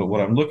saying. I said, but what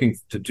I'm looking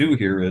to do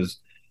here is,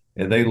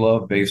 and they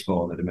love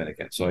baseball in the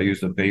Dominican. So I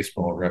used a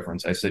baseball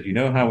reference. I said,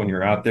 how when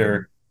you're out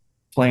there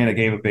playing a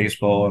game of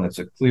baseball and it's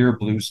a clear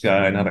blue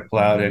sky, not a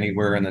cloud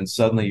anywhere, and then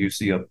suddenly you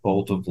see a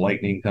bolt of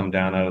lightning come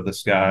down out of the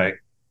sky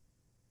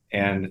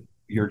and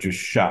you're just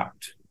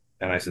shocked.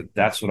 And I said,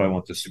 that's what I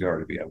want this cigar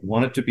to be. I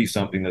want it to be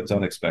something that's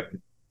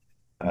unexpected.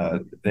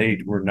 They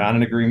were not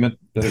in agreement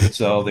that it would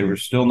sell. They were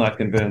still not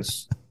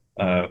convinced.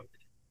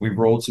 We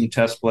rolled some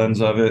test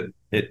blends of it.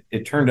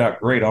 It turned out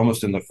great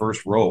almost in the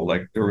first roll.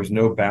 Like there was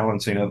no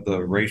balancing of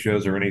the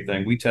ratios or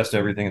anything. We test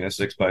everything in a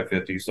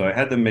 6x50. So I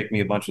had them make me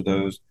a bunch of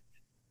those,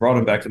 brought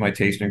them back to my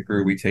tasting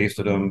crew. We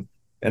tasted them.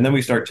 And then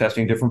we start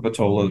testing different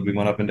Patolas. We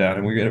went up and down,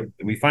 and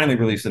we finally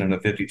released it in a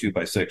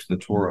 52x6, the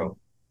Toro.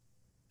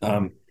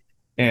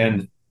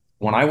 And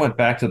when I went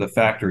back to the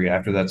factory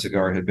after that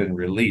cigar had been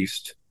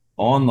released,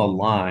 on the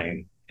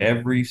line,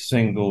 every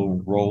single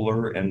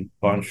roller and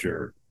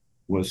buncher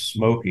was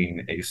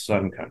smoking a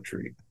Sun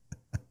Country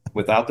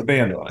without the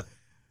band on it.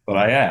 But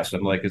I asked,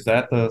 I'm like, is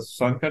that the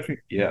Sun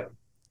Country? Yeah.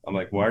 I'm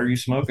like, why are you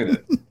smoking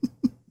it?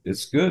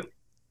 It's good.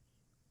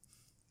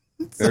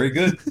 Very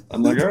good.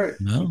 I'm like, all right.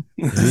 No.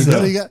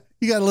 So you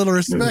got a little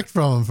respect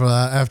from him for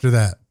after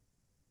that.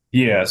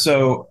 Yeah.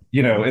 So,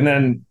 and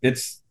then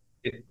it's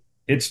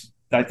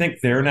I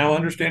think they're now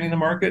understanding the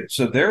market.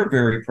 So they're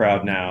very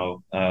proud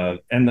now.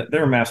 And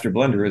their master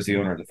blender is the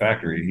owner of the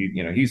factory.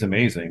 He's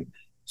amazing.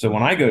 So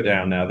when I go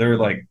down now,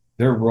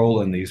 they're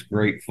rolling these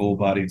great full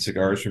bodied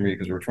cigars for me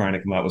because we're trying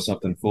to come out with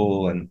something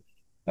full. And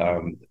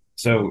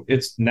so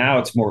it's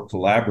more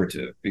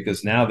collaborative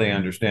because now they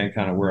understand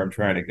kind of where I'm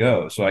trying to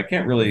go. So I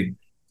can't really,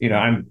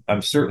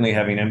 I'm certainly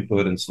having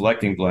input and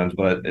selecting blends,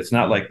 but it's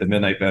not like the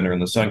Midnight Bender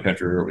and the Sun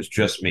Country where it was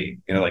just me.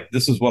 Like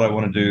this is what I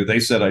want to do. They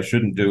said I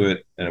shouldn't do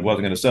it and it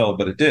wasn't going to sell,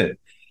 but it did.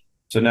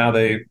 So now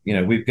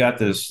we've got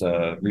this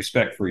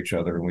respect for each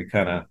other,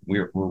 and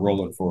we're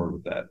rolling forward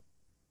with that.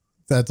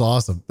 That's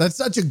awesome. That's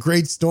such a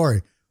great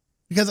story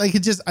because I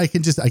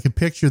could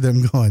picture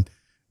them going,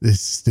 this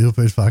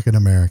stupid fucking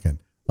American.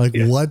 Like,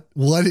 yes.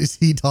 What is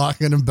he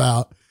talking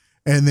about?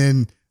 And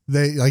then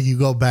you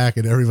go back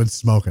and everyone's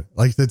smoking.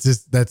 Like,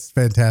 that's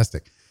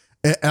fantastic.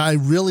 And I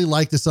really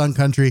like the Sun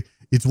Country.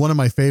 It's one of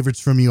my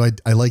favorites from you.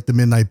 I like the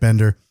Midnight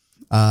Bender.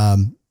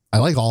 I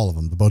like all of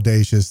them, the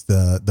Bodacious,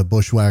 the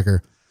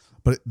Bushwhacker,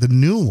 but the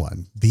new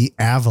one, the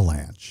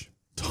Avalanche.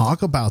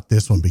 Talk about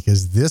this one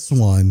because this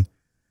one,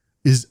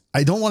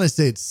 I don't want to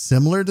say it's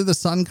similar to the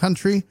Sun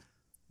Country,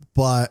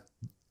 but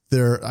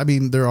there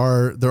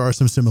are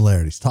some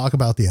similarities. Talk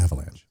about the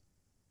Avalanche.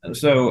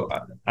 So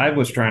I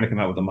was trying to come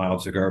out with a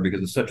mild cigar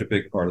because it's such a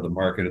big part of the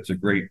market. It's a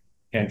great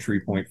entry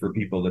point for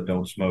people that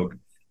don't smoke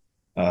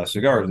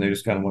cigars, and they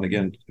just kind of want to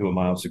get into a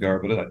mild cigar.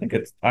 But I think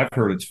I've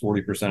heard it's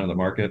 40% of the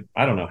market.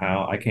 I don't know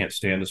how. I can't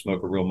stand to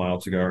smoke a real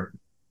mild cigar,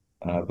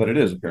 but it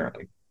is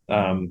apparently.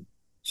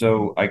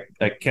 So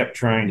I kept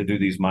trying to do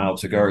these mild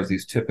cigars,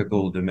 these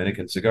typical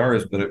Dominican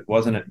cigars, but it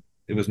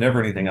was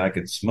never anything I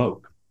could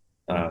smoke.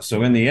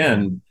 So in the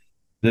end,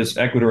 this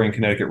Ecuadorian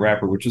Connecticut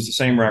wrapper, which is the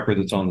same wrapper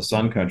that's on the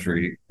Sun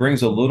Country,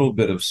 brings a little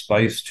bit of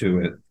spice to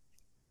it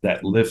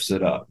that lifts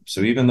it up.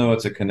 So even though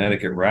it's a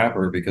Connecticut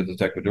wrapper, because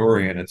it's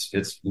Ecuadorian,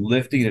 it's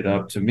lifting it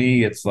up. To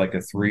me, it's like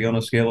a 3 on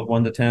a scale of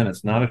 1 to 10.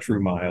 It's not a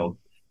true mild,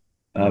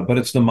 but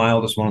it's the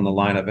mildest one in the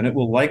lineup, and it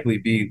will likely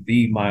be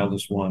the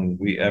mildest one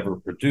we ever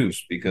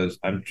produce, because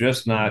I'm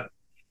just not,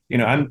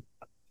 I'm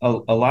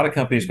a lot of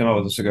companies come out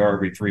with a cigar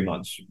every 3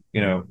 months,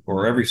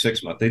 or every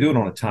 6 months. They do it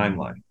on a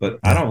timeline, but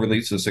I don't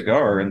release a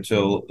cigar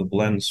until the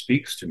blend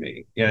speaks to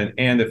me.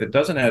 And if it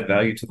doesn't add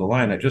value to the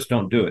line, I just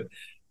don't do it.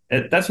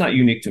 That's not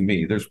unique to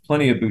me. There's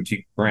plenty of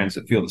boutique brands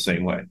that feel the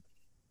same way.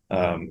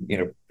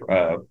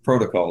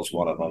 Protocol is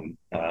one of them.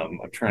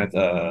 I'm trying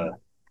to,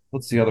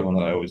 what's the other one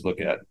that I always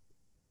look at?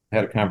 I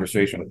had a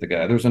conversation with the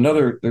guy. There's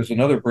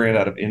another brand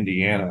out of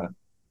Indiana.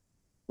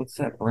 What's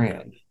that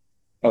brand?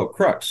 Oh,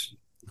 Crux.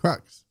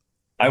 Crux.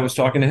 I was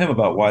talking to him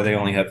about why they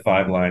only had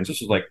 5 lines.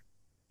 This was like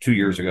 2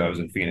 years ago. I was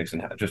in Phoenix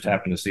and just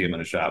happened to see him in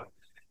a shop.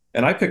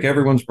 And I pick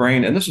everyone's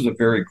brain, and this is a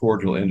very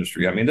cordial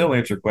industry. I mean, they'll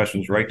answer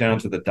questions right down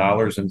to the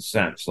dollars and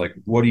cents. Like,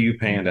 what are you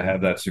paying to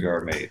have that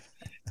cigar made?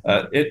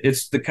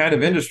 It's the kind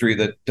of industry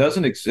that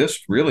doesn't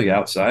exist really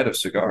outside of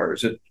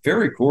cigars. It's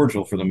very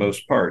cordial for the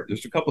most part.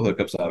 There's a couple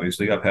hiccups,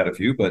 obviously. I've had a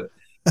few, but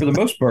for the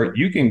most part,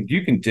 you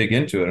can dig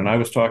into it. And I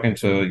was talking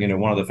to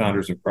one of the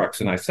founders of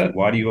Crux, and I said,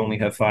 "Why do you only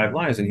have 5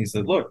 lines?" And he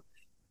said, "Look,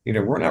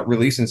 we're not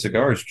releasing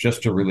cigars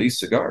just to release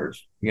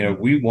cigars.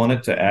 We want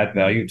it to add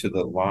value to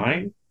the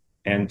line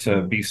and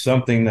to be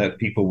something that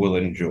people will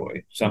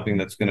enjoy, something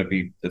that's going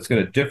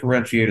to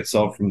differentiate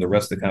itself from the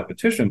rest of the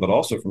competition, but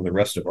also from the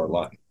rest of our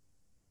line."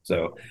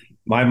 So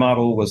my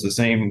model was the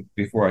same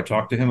before I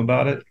talked to him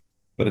about it,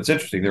 but it's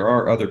interesting. There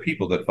are other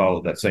people that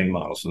followed that same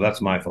model. So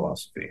that's my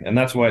philosophy. And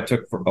that's why it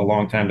took for a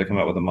long time to come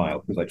out with a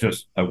mild,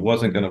 because I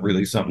wasn't going to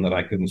release something that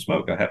I couldn't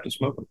smoke. I have to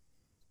smoke them.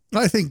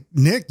 I think,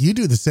 Nick, you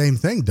do the same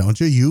thing, don't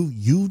you?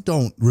 You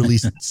don't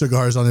release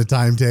cigars on a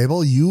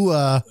timetable.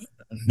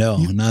 No,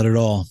 not at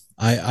all.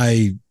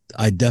 I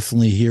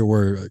definitely hear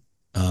where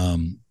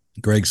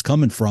Greg's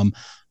coming from.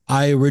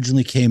 I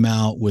originally came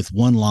out with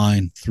 1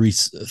 line, three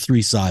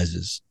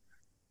sizes.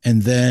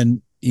 And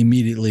then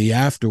immediately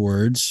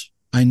afterwards,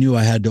 I knew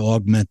I had to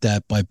augment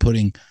that by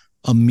putting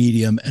a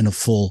medium and a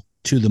full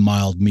to the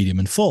mild, medium,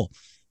 and full.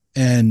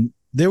 And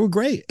they were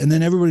great. And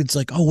then everybody's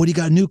like, "Oh, what do you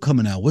got new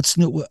coming out? What's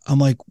new?" I'm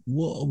like,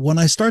 well, when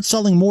I start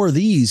selling more of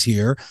these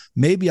here,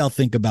 maybe I'll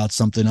think about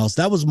something else.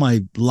 That was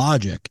my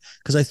logic,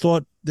 because I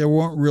thought they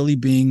weren't really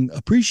being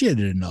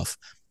appreciated enough.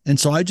 And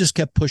so I just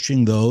kept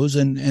pushing those,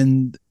 and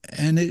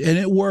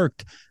it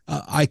worked.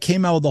 I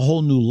came out with a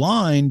whole new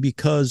line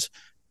because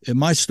in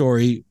my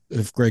story,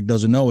 if Greg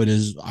doesn't know it,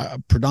 is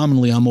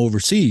predominantly I'm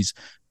overseas,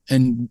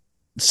 and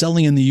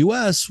selling in the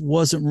U.S.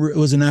 was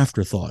an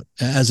afterthought.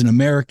 As an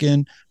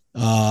American,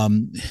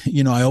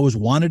 I always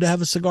wanted to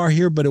have a cigar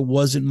here, but it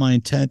wasn't my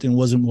intent and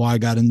wasn't why I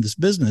got in this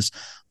business.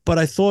 But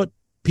I thought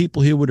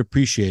people here would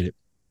appreciate it.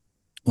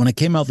 When I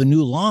came out the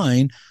new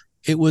line,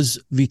 it was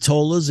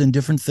Vitolas and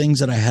different things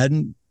that I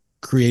hadn't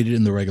created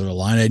in the regular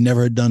line. I'd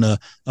never done a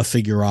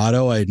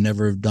figurado. I had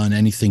never done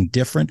anything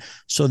different.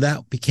 So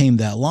that became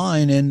that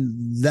line,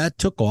 and that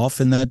took off,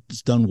 and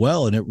that's done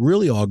well, and it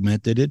really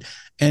augmented it.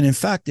 And in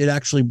fact, it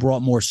actually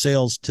brought more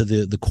sales to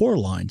the core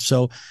line.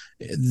 So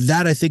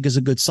that, I think, is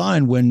a good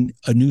sign when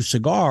a new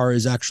cigar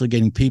is actually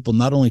getting people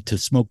not only to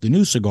smoke the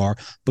new cigar,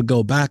 but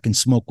go back and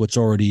smoke what's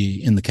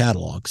already in the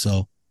catalog.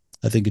 So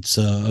I think it's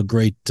a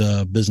great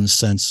business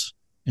sense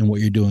in what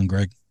you're doing,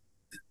 Greg.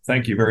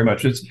 Thank you very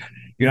much.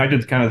 I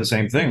did kind of the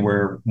same thing,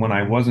 where when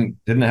I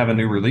didn't have a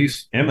new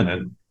release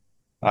imminent,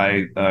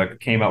 I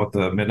came out with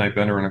the Midnight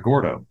Bender and a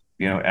Gordo,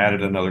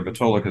 added another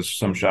Vitola because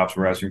some shops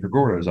were asking for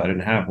Gordos. I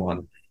didn't have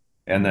one.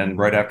 And then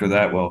right after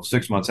that,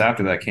 6 months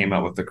after that, came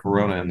out with the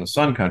Corona and the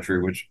Sun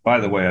Country, which, by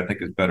the way, I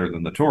think is better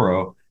than the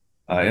Toro.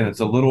 And it's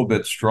a little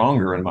bit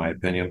stronger in my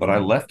opinion, but I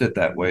left it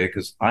that way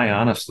because I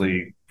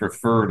honestly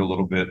preferred a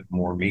little bit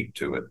more meat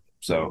to it.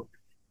 So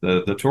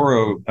the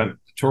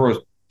Toro's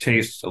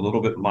tastes a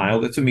little bit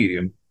mild. It's a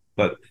medium,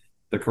 but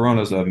the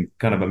Corona's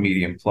kind of a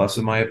medium plus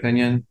in my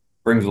opinion.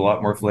 Brings a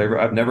lot more flavor.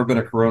 I've never been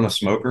a Corona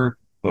smoker,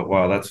 but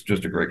wow, that's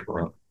just a great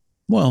Corona.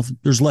 Well,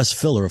 there's less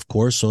filler, of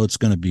course, so it's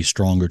going to be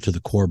stronger to the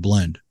core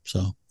blend.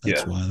 So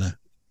that's why that.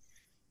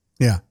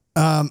 Yeah.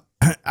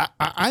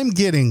 I'm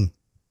getting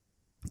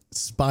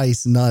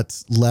spice,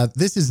 nuts,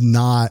 This is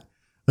not,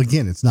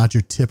 again, it's not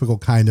your typical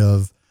kind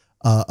of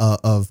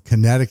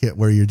Connecticut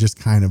where you're just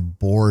kind of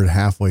bored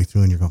halfway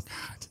through and you're going,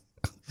 God,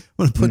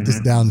 going to put this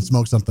down and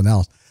smoke something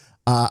else.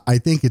 I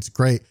think it's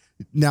great.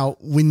 Now,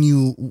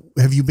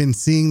 have you been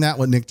seeing that,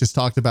 what Nick just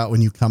talked about,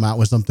 when you come out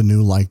with something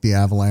new like the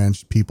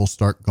Avalanche, people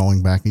start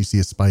going back and you see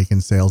a spike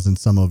in sales in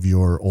some of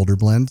your older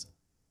blends?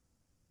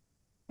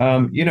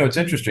 It's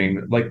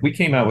interesting. Like we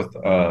came out with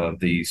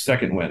the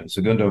second win,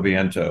 Segundo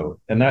Viento,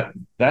 and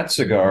that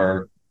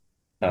cigar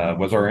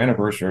was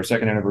our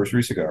second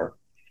anniversary cigar.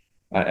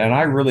 And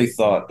I really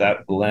thought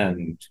that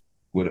blend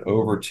would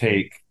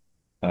overtake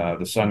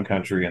the Sun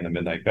Country and the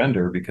Midnight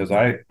Bender, because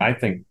I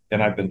think,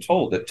 and I've been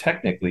told that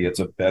technically it's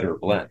a better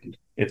blend.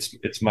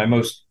 It's my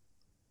most,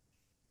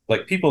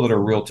 like, people that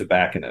are real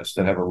tobacconists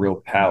that have a real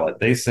palate,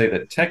 they say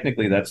that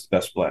technically that's the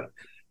best blend.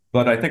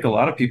 But I think a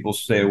lot of people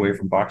stay away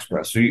from box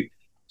press. So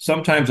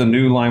sometimes a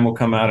new line will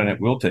come out and it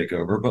will take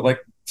over. But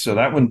so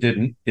that one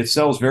didn't. It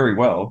sells very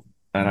well.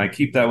 And I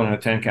keep that one in a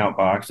 10 count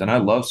box. And I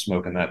love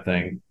smoking that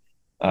thing,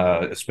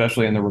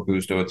 especially in the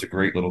Robusto. It's a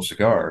great little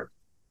cigar.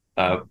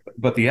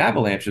 But the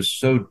Avalanche is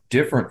so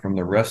different from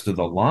the rest of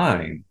the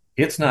line.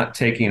 It's not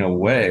taking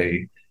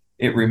away.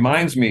 It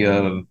reminds me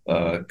of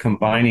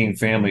combining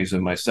families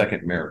in my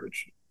second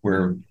marriage,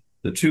 where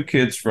the two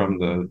kids from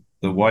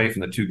the wife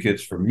and the two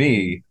kids from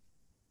me,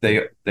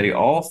 they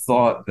all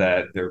thought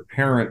that their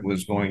parent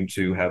was going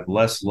to have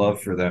less love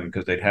for them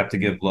because they'd have to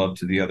give love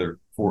to the other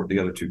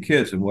two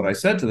kids. And what I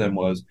said to them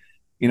was,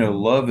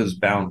 love is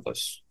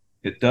boundless.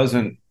 It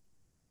doesn't.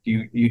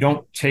 You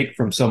don't take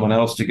from someone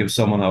else to give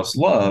someone else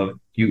love.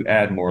 You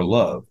add more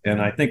love.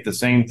 And I think the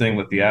same thing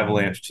with the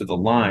Avalanche to the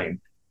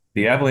line.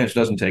 The Avalanche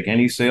doesn't take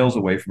any sales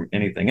away from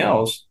anything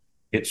else.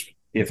 If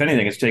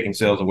anything, it's taking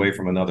sales away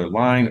from another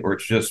line, or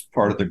it's just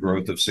part of the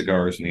growth of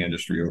cigars in the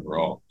industry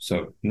overall.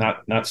 So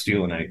not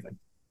stealing anything.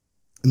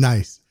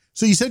 Nice.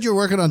 So you said you're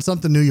working on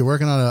something new. You're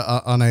working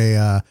on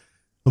a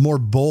more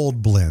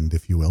bold blend,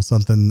 if you will,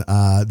 something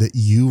that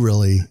you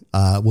really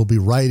will be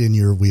right in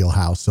your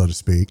wheelhouse, so to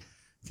speak.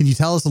 Can you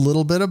tell us a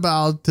little bit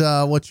about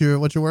what you're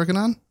working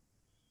on?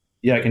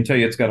 Yeah, I can tell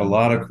you it's got a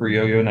lot of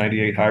Criollo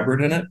 98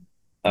 hybrid in it.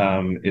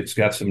 It's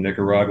got some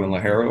Nicaraguan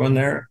Lajero in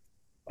there,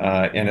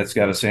 and it's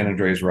got a San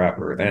Andres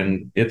wrapper.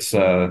 And it's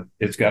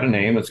got a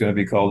name. It's going to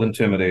be called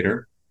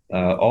Intimidator.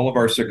 All of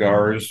our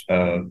cigars,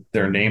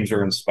 their names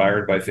are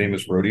inspired by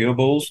famous rodeo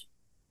bulls.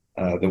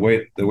 The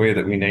way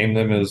that we name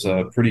them is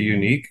pretty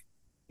unique,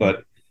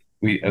 but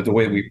the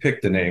way we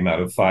picked the name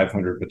out of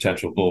 500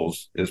 potential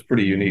bulls is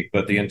pretty unique.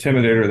 But the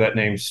Intimidator, that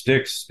name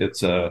sticks.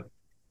 It's a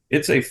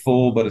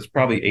full, but it's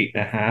probably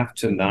 8.5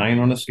 to 9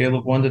 on a scale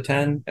of 1 to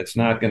 10. It's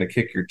not going to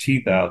kick your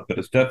teeth out, but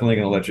it's definitely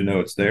going to let you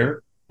know it's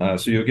there.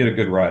 So you'll get a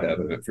good ride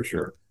out of it for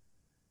sure.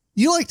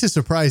 You like to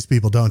surprise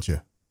people, don't you?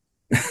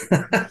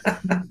 I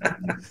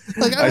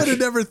would have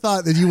never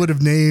thought that you would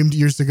have named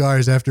your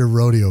cigars after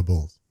rodeo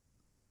bulls.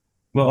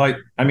 Well,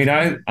 I'm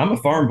a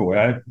farm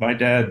boy. My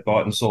dad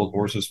bought and sold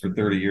horses for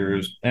 30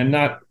 years, and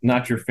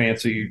not your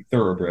fancy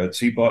thoroughbreds.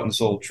 He bought and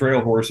sold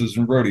trail horses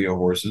and rodeo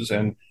horses,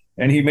 and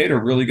he made a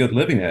really good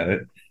living at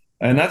it.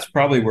 And that's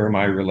probably where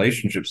my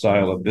relationship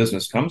style of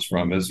business comes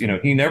from is,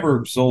 he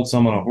never sold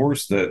someone a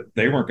horse that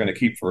they weren't going to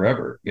keep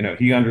forever.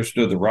 He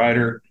understood the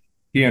rider.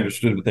 He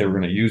understood what they were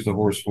going to use the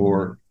horse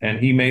for, and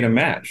he made a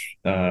match.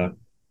 It's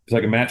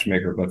like a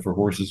matchmaker, but for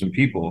horses and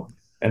people.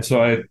 And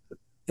so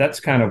that's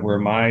kind of where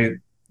my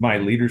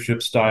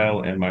leadership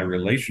style and my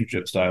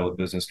relationship style of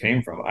business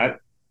came from.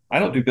 I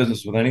don't do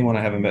business with anyone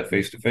I haven't met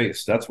face to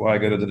face. That's why I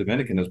go to the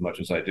Dominican as much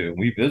as I do. And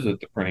we visit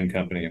the printing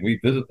company, and we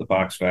visit the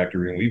box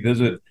factory, and we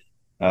visit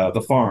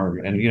the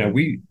farm. And,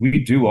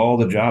 we do all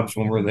the jobs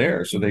when we're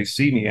there. So they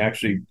see me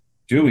actually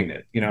doing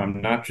it. I'm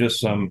not just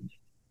some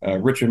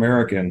rich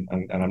American,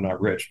 and I'm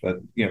not rich, but,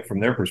 from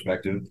their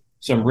perspective,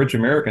 some rich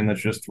American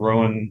that's just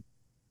throwing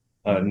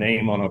a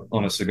name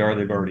on a cigar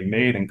they've already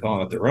made and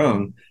calling it their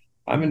own.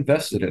 I'm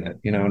invested in it,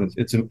 and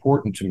it's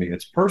important to me.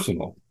 It's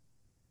personal.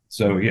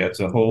 So yeah, it's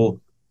a whole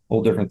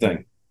different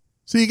thing.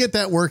 So you get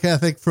that work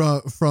ethic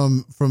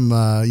from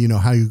how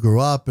you grew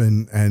up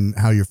and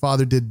how your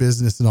father did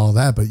business and all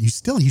that, but you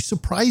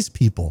surprise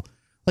people.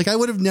 Like, I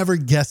would have never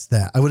guessed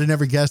that.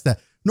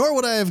 Nor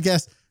would I have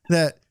guessed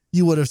that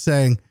you would have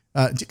sang,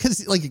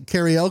 because like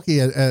karaoke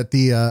at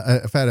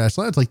the Fat Ash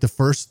Lounge, like the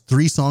first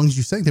 3 songs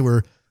you sang, they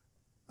were,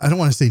 I don't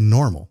want to say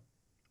normal,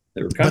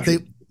 they were country.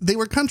 But they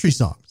were country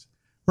songs,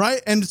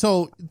 right? And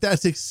so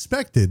that's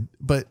expected,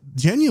 but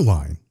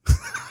genuine.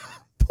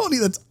 Tony,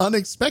 that's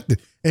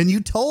unexpected. And you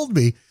told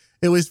me,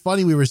 it was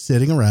funny. We were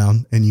sitting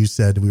around and you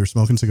said, we were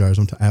smoking cigars,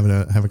 having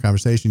a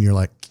conversation. You're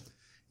like,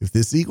 if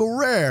this Eagle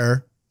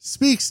Rare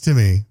speaks to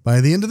me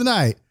by the end of the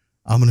night,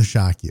 I'm going to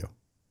shock you.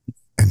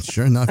 And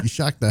sure enough, you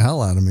shocked the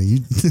hell out of me.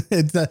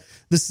 The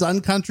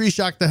Sun Country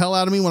shocked the hell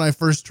out of me when I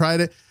first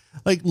tried it.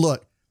 Like,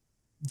 look,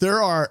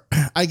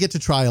 I get to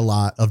try a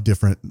lot of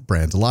different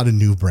brands, a lot of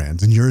new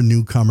brands, and you're a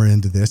newcomer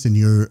into this, and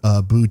you're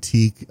a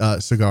boutique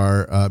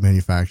cigar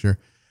manufacturer.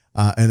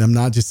 And I'm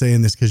not just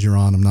saying this because you're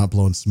on. I'm not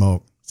blowing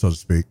smoke, so to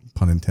speak,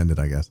 pun intended,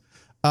 I guess.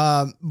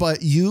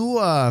 But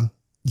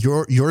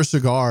your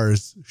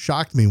cigars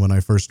shocked me when I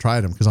first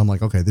tried them, because I'm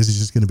like, okay, this is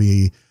just going to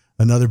be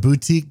Another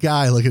boutique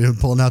guy. Look at him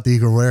pulling out the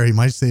Eagle Rare. He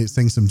might sing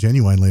some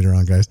Genuine later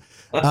on, guys.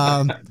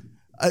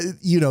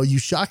 You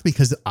shocked me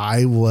because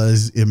I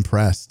was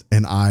impressed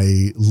and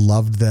I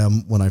loved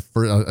them when I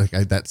first,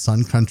 that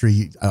Sun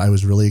Country, I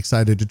was really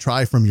excited to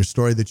try from your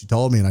story that you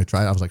told me. And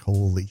I was like,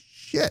 holy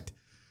shit,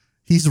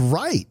 he's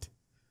right.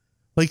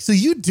 Like, so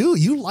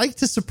you like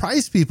to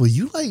surprise people.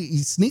 You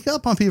sneak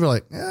up on people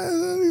like,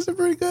 these are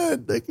pretty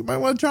good. Like, you might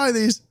want to try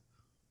these.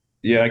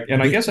 Yeah,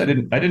 and I guess I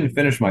didn't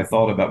finish my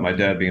thought about my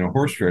dad being a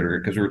horse trader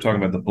because we were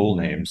talking about the bull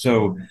name.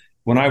 So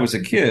when I was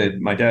a kid,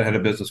 my dad had a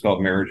business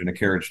called Marriage and a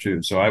Carriage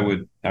too. So I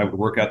would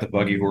work out the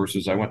buggy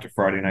horses. I went to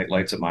Friday night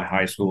lights at my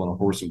high school in a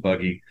horse and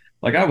buggy.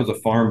 Like, I was a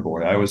farm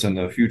boy. I was in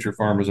the Future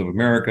Farmers of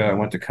America. I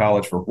went to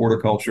college for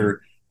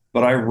horticulture,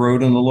 but I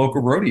rode in the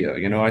local rodeo.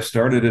 I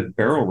started at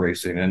barrel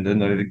racing, and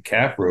then I did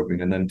calf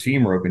roping, and then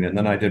team roping, and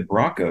then I did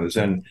broncos.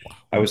 And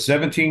I was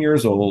 17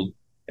 years old,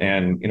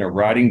 and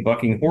riding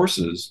bucking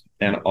horses,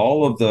 and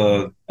all of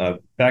the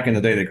back in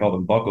the day they called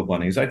them buckle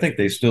bunnies. I think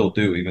they still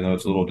do, even though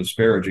it's a little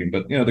disparaging.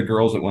 But the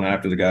girls that went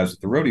after the guys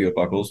at the rodeo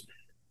buckles,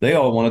 they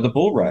all wanted the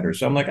bull riders.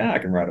 So I'm like, I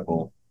can ride a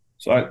bull.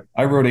 So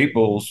I rode 8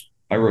 bulls.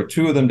 I rode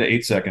 2 of them to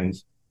 8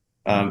 seconds.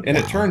 And wow.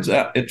 It turns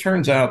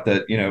out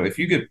that if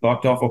you get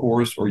bucked off a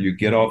horse or you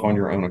get off on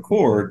your own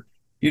accord,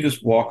 you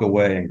just walk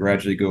away and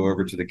gradually go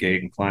over to the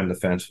gate and climb the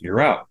fence and you're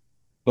out.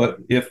 But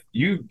if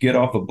you get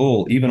off a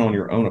bull even on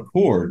your own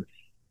accord,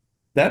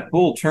 that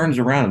bull turns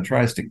around and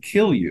tries to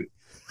kill you.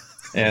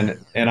 And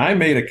I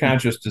made a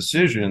conscious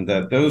decision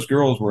that those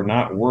girls were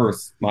not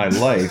worth my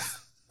life.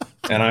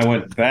 And I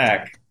went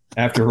back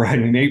after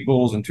riding 8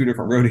 bulls and 2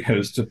 different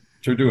rodeos to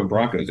doing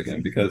broncos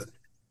again because,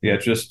 I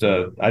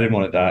didn't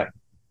want to die.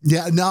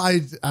 Yeah, no,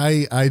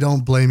 I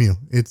don't blame you.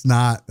 It's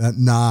not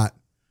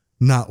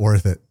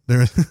worth it.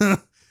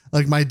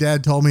 Like, my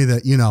dad told me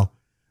that,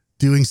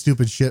 doing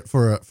stupid shit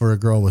for a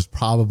girl was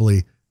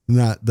probably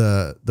not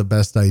the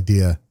best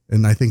idea.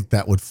 And I think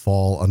that would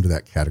fall under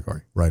that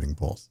category, riding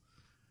bulls.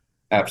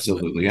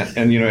 Absolutely.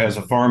 And as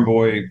a farm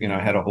boy, I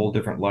had a whole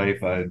different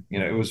life.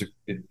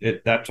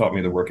 That taught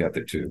me the work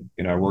ethic too.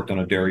 I worked on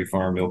a dairy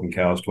farm, milking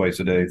cows twice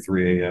a day,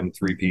 3 a.m.,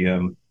 3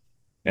 p.m.,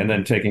 and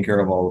then taking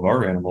care of all of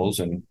our animals.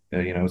 And,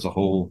 it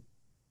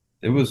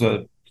was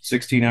a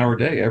 16-hour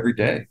day every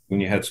day when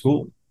you had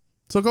school.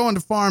 So going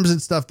to farms and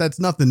stuff, that's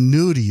nothing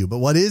new to you. But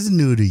what is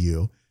new to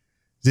you,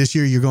 this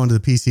year you're going to the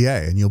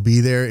PCA and you'll be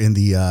there in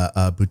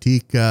the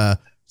Boutique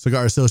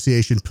Cigar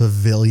Association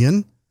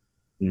Pavilion.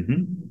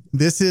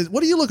 Mm-hmm.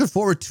 What are you looking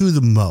forward to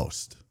the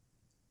most?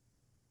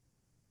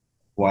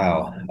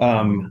 Wow.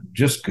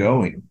 Just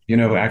going,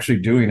 actually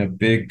doing a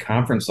big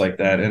conference like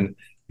that. And,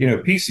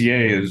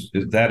 PCA is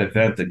that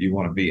event that you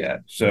want to be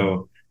at.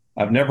 So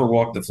I've never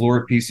walked the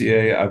floor at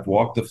PCA. I've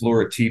walked the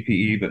floor at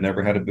TPE, but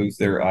never had a booth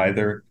there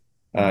either.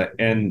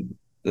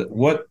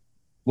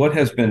 What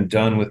has been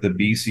done with the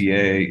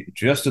BCA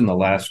just in the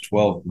last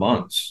 12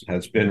 months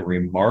has been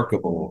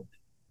remarkable.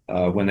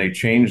 When they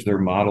changed their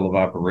model of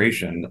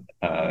operation,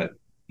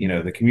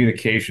 the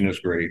communication is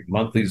great,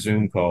 monthly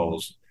Zoom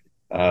calls,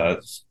 and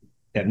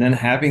then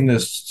having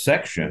this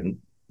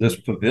section, this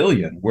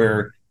pavilion,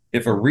 where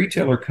if a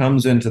retailer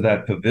comes into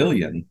that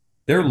pavilion,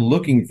 they're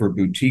looking for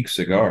boutique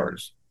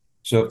cigars.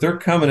 So if they're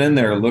coming in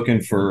there looking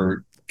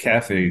for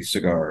cafe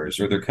cigars,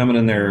 or they're coming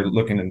in there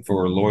looking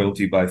for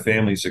Loyalty by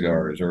Family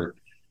cigars, or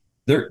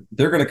they're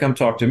going to come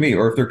talk to me,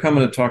 or if they're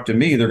coming to talk to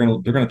me, they're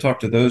going to talk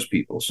to those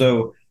people.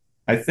 So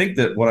I think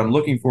that what I'm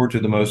looking forward to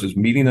the most is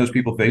meeting those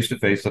people face to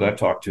face that I've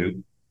talked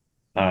to,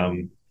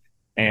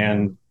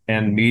 and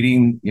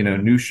meeting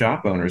new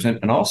shop owners,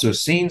 and also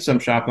seeing some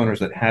shop owners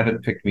that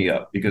haven't picked me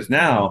up, because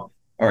now,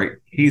 all right,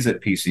 he's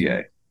at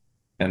PCA,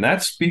 and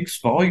that speaks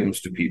volumes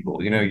to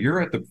people.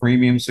 You're at the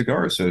Premium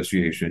Cigar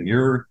Association.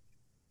 You're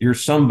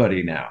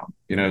somebody now.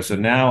 So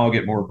now I'll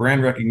get more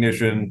brand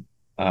recognition.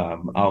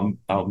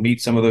 I'll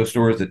meet some of those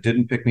stores that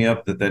didn't pick me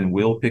up that then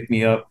will pick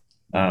me up,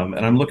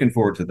 and I'm looking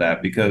forward to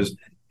that because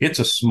it's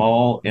a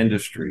small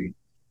industry.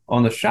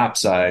 On the shop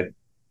side,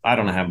 I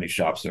don't know how many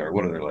shops there are.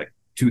 What are there, like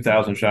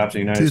 2,000 shops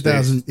in the United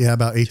States? 2,000, yeah,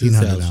 about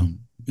 1,800 now.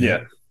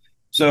 Yeah.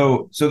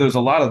 So there's a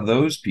lot of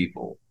those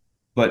people,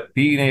 but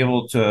being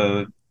able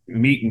to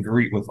meet and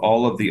greet with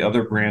all of the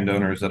other brand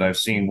owners that I've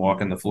seen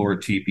walking the floor at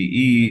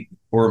TPE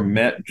or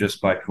met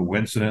just by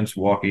coincidence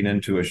walking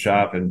into a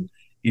shop, and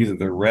either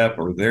the rep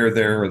or they're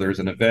there or there's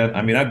an event.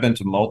 I mean, I've been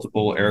to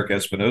multiple Eric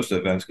Espinosa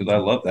events because I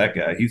love that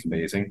guy. He's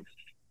amazing.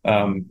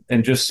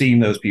 And just seeing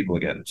those people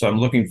again. So I'm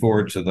looking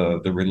forward to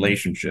the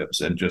relationships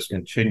and just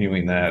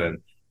continuing that. And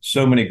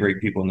so many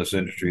great people in this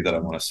industry that I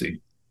want to see.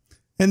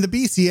 And the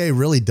BCA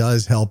really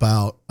does help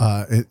out,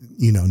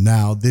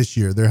 now this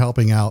year they're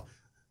helping out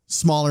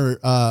smaller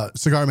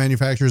cigar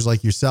manufacturers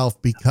like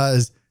yourself,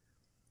 because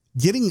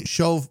getting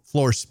show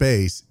floor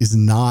space is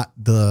not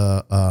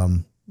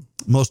the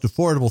most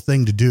affordable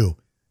thing to do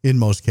in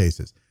most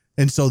cases.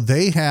 And so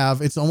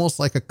it's almost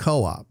like a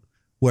co-op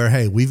where,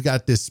 hey, we've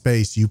got this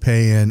space, you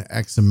pay in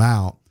X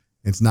amount.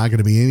 It's not going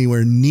to be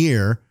anywhere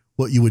near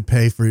what you would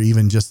pay for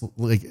even just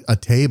like a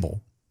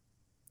table,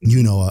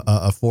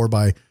 a 4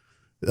 by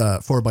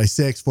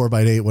 4x6,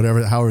 4x8,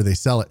 whatever, however they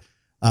sell it,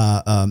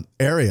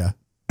 area.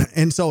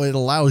 And so it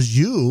allows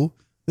you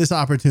this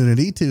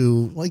opportunity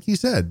to, like you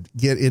said,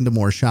 get into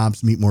more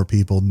shops, meet more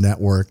people,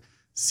 network,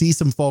 see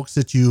some folks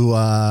that you,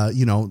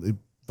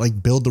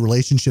 like build the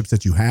relationships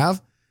that you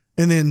have,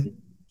 and then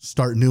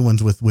start new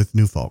ones with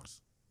new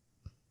folks.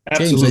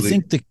 Absolutely. James, I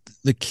think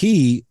the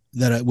key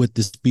with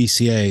this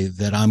BCA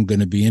that I'm going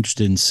to be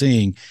interested in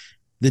seeing,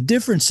 the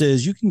difference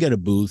is you can get a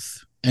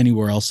booth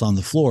anywhere else on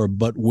the floor,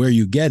 but where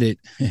you get it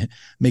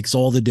makes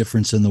all the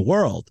difference in the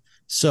world.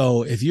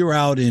 So if you're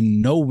out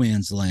in no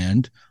man's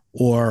land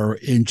or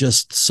in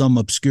just some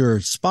obscure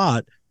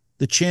spot,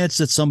 the chance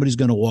that somebody's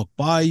going to walk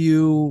by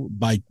you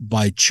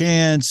by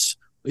chance,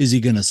 is he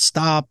going to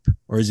stop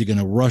or is he going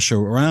to rush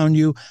around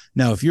you?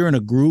 Now, if you're in a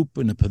group,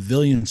 in a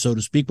pavilion, so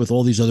to speak, with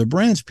all these other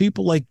brands,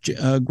 people like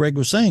Greg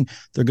was saying,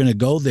 they're going to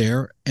go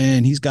there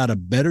and he's got a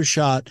better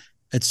shot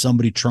at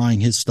somebody trying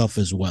his stuff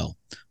as well.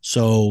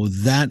 So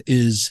that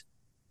is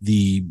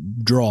the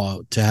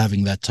draw to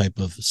having that type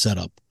of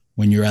setup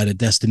when you're at a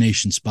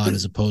destination spot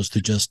as opposed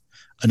to just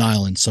an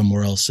island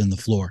somewhere else in the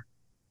floor.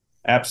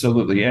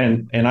 Absolutely.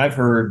 And I've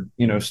heard,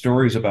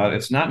 stories about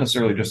it's not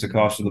necessarily just the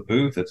cost of the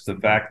booth. It's the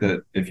fact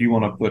that if you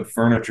want to put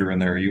furniture in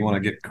there, you want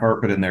to get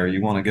carpet in there,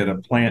 you want to get a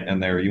plant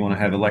in there, you want to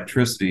have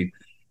electricity.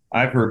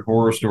 I've heard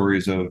horror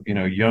stories of,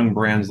 young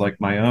brands like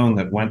my own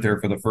that went there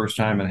for the first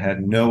time and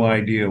had no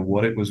idea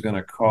what it was going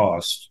to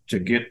cost to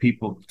get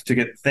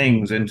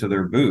things into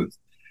their booth.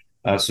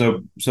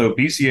 So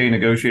BCA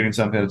negotiating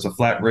something that's a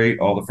flat rate,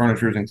 all the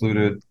furniture is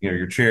included,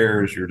 your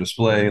chairs, your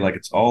display, like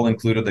it's all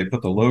included. They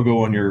put the logo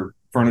on your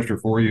furniture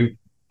for you,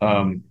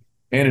 and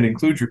it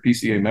includes your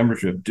PCA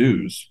membership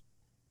dues.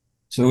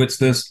 So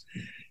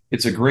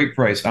it's a great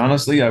price.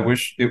 Honestly, I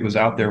wish it was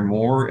out there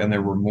more and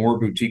there were more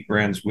boutique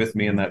brands with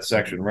me in that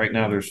section. Right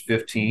now, there's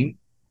 15.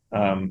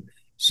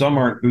 Some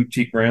aren't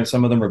boutique brands,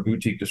 some of them are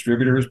boutique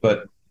distributors,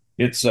 but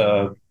it's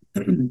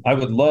I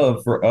would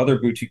love for other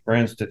boutique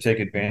brands to take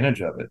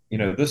advantage of it.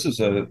 This is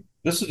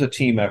a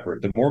team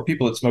effort. The more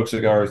people that smoke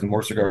cigars, the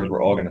more cigars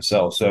we're all going to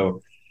sell.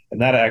 So, and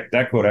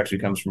that quote actually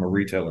comes from a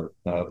retailer,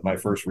 my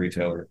first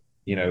retailer.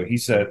 He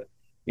said,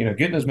 get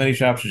in as many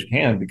shops as you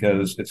can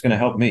because it's going to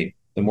help me.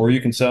 The more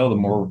you can sell, the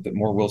more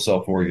we'll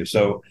sell for you.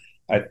 So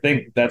I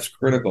think that's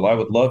critical. I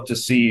would love to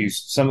see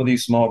some of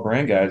these small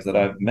brand guys that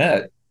I've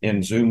met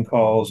in Zoom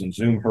calls and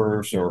Zoom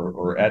herfs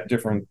or at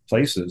different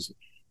places.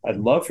 I'd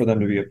love for them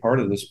to be a part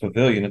of this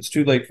pavilion. It's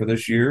too late for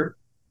this year,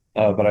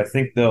 but I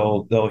think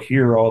they'll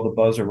hear all the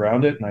buzz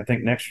around it. And I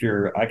think next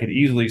year I could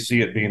easily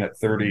see it being at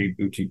 30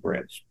 boutique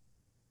brands.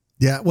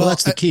 Yeah, well,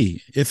 that's the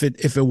key. If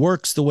it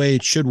works the way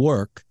it should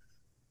work,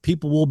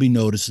 people will be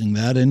noticing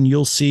that, and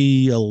you'll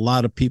see a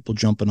lot of people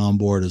jumping on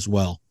board as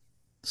well.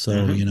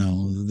 So,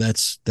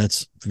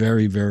 that's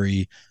very,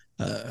 very,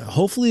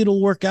 hopefully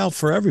it'll work out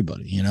for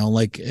everybody,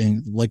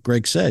 like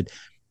Greg said,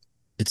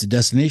 it's a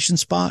destination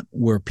spot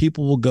where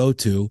people will go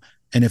to.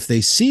 And if they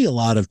see a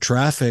lot of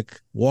traffic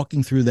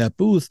walking through that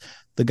booth,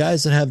 the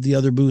guys that have the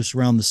other booths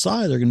around the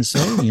side are going to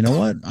say, you know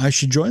what, I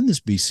should join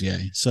this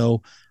BCA.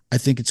 So I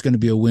think it's going to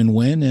be a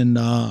win-win, and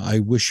I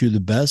wish you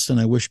the best, and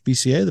I wish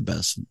BCA the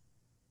best.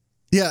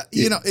 Yeah,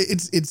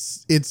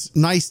 it's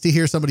nice to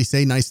hear somebody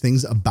say nice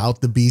things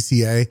about the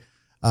BCA.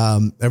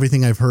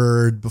 Everything I've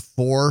heard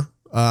before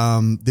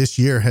this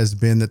year has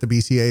been that the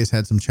BCA has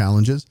had some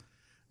challenges,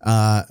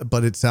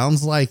 but it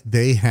sounds like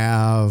they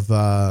have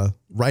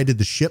righted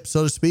the ship,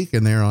 so to speak,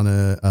 and they're on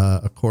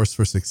a course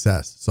for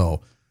success.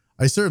 So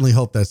I certainly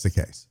hope that's the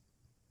case.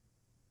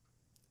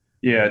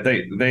 Yeah,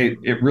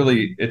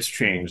 it's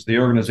changed. The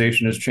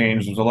organization has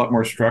changed. There's a lot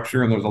more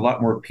structure, and there's a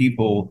lot more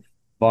people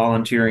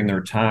volunteering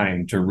their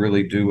time to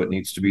really do what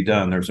needs to be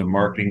done. There's a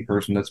marketing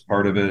person that's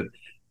part of it.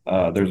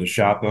 There's a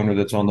shop owner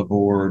that's on the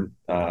board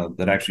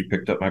that actually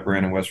picked up my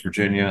brand in West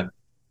Virginia.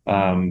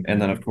 And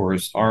then, of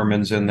course,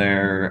 Armin's in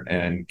there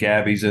and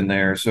Gabby's in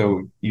there.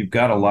 So you've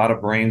got a lot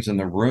of brains in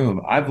the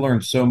room. I've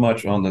learned so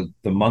much on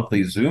the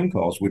monthly Zoom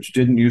calls, which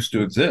didn't used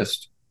to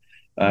exist.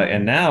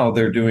 And now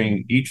they're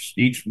doing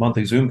each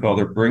monthly Zoom call,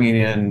 they're bringing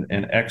in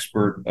an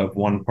expert of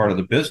one part of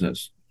the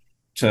business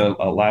to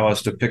allow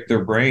us to pick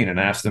their brain and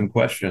ask them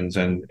questions.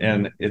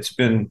 And it's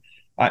been,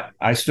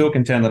 I still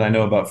contend that I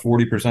know about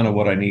 40% of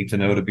what I need to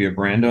know to be a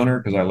brand owner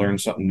because I learn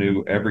something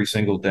new every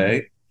single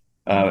day.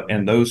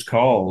 And those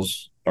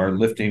calls are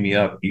lifting me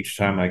up each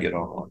time I get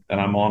on one. And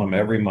I'm on them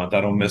every month.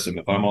 I don't miss them.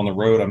 If I'm on the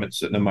road, I'm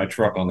sitting in my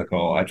truck on the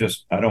call. I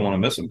don't want to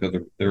miss them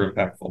because they're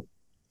impactful.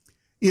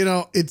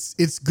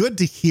 It's good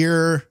to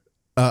hear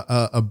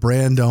a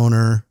brand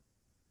owner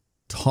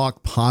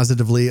talk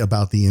positively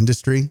about the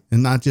industry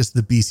and not just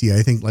the BCA.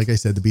 I think, like I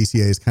said, the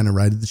BCA has kind of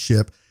righted the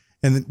ship.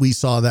 And we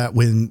saw that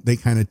when they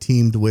kind of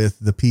teamed with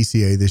the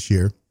PCA this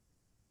year.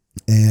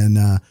 And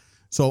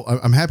so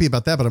I'm happy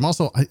about that. But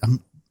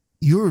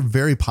you're a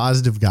very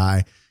positive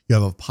guy. You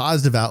have a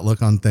positive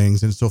outlook on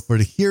things. And so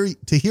to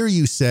hear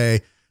you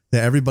say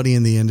that everybody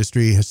in the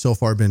industry has so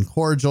far been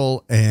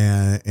cordial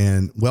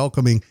and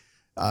welcoming,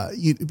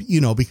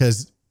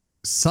 because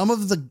some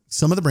of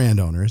the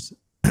brand owners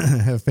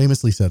have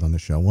famously said on the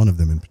show, one of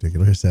them in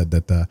particular has said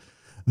that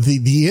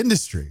the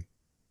industry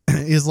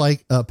is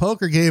like a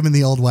poker game in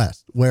the Old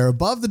West, where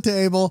above the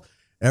table,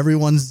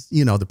 everyone's,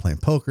 they're playing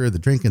poker, they're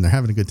drinking, they're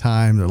having a good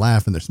time, they're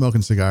laughing, they're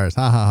smoking cigars,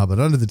 ha ha ha. But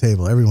under the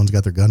table, everyone's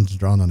got their guns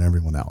drawn on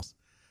everyone else.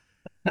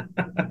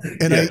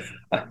 And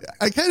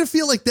I kind of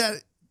feel like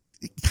that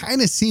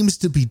kind of seems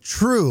to be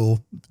true,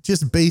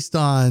 just based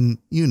on,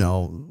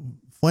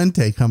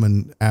 Fuente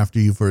coming after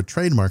you for a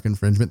trademark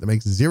infringement that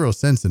makes zero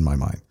sense in my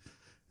mind.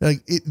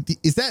 Like,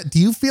 do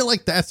you feel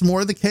like that's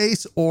more the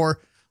case, or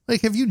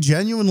like, have you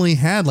genuinely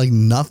had like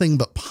nothing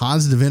but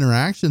positive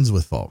interactions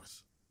with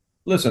folks?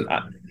 Listen,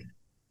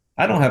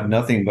 I don't have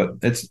nothing, but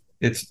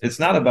it's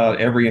not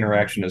about every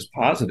interaction is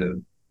positive.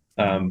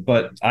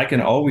 But I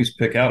can always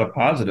pick out a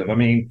positive. I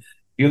mean,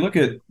 you look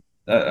at,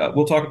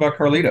 we'll talk about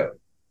Carlito,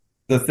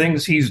 the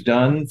things he's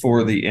done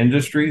for the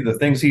industry, the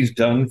things he's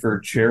done for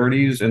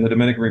charities in the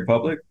Dominican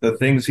Republic, the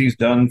things he's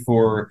done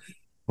for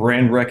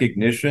brand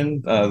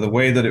recognition, the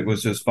way that it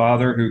was his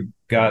father who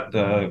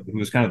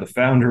was kind of the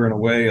founder in a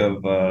way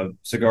of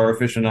Cigar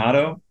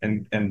Aficionado,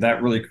 and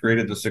that really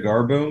created the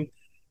cigar boom.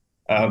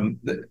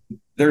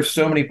 There's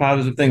so many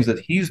positive things that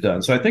he's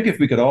done. So I think if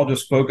we could all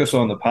just focus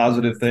on the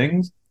positive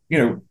things,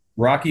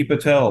 Rocky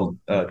Patel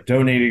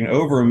donating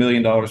over $1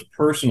 million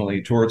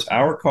personally towards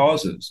our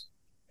causes,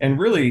 and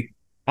really,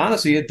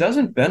 honestly, it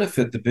doesn't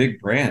benefit the big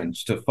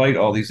brands to fight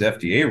all these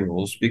FDA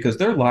rules because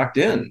they're locked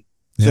in.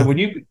 Yeah.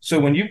 So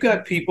when you've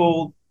got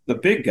people, the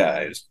big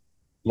guys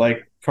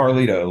like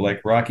Carlito,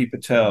 like Rocky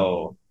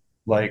Patel,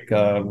 like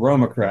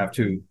Roma Craft,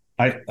 who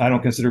I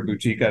don't consider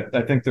boutique.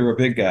 I think they're a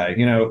big guy.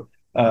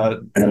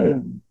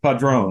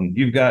 Padron.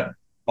 You've got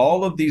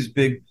all of these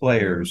big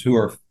players who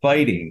are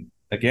fighting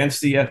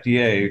against the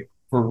FDA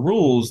for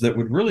rules that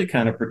would really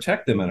kind of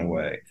protect them in a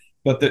way,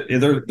 but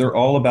they're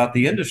all about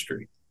the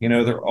industry.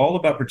 They're all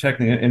about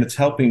protecting it, and it's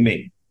helping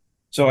me.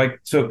 So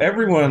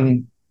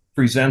everyone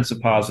presents a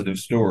positive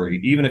story,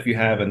 even if you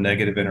have a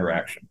negative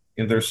interaction.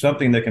 There's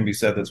something that can be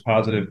said that's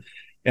positive.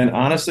 And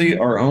honestly,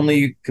 our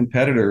only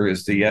competitor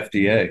is the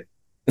FDA.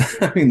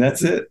 I mean,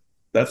 that's it.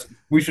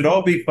 We should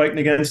all be fighting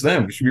against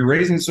them. We should be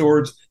raising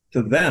swords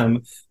to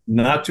them,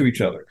 not to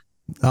each other.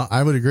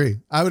 I would agree.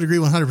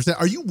 100%.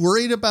 Are you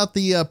worried about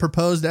the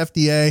proposed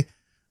FDA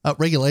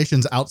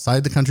regulations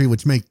outside the country,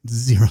 which make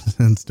zero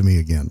sense to me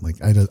again? Like,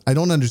 I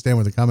don't understand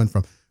where they're coming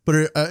from.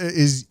 But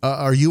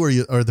are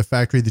you or the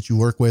factory that you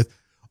work with,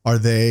 are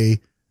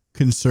they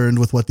concerned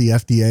with what the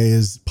FDA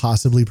is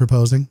possibly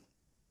proposing?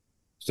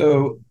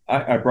 So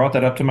I brought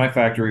that up to my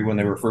factory when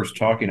they were first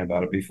talking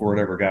about it, before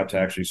it ever got to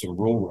actually some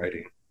rule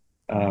writing.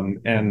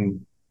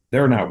 And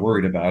they're not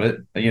worried about it.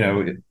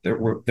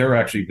 They're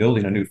actually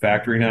building a new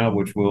factory now,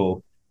 which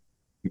will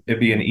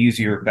be an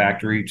easier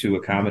factory to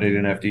accommodate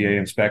an FDA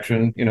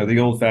inspection. The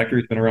old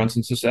factory's been around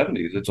since the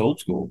 70s. It's old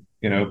school,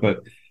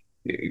 but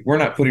we're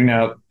not putting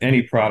out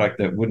any product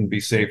that wouldn't be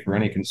safe for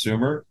any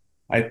consumer.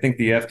 I think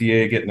the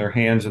FDA getting their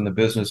hands in the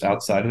business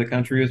outside of the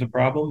country is a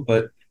problem,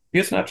 but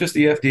it's not just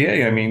the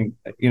FDA. I mean,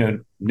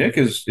 Nick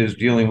is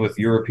dealing with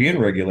European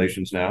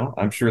regulations now.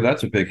 I'm sure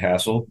that's a big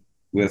hassle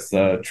with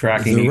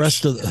tracking. The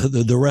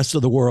rest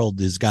of the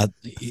world has got,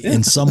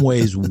 in some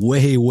ways,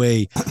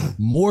 way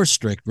more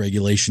strict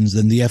regulations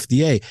than the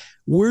FDA.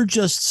 We're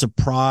just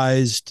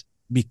surprised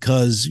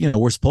because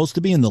we're supposed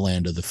to be in the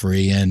land of the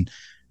free, and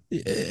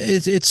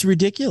it's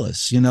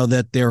ridiculous,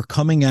 that they're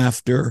coming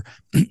after.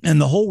 And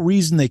the whole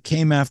reason they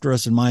came after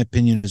us, in my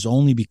opinion, is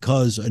only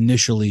because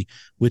initially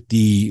with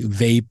the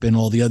vape and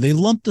all the other, they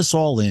lumped us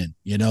all in.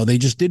 They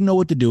just didn't know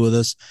what to do with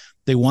us.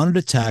 They wanted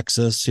to tax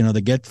us.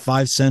 They get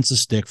 5 cents a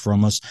stick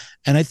from us.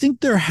 And I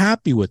think they're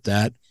happy with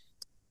that.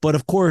 But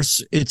of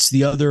course, it's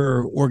the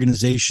other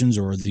organizations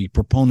or the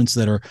proponents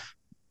that are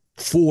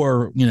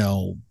for,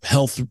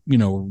 health,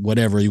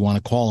 whatever you want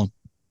to call them,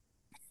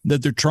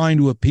 that they're trying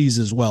to appease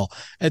as well.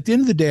 At the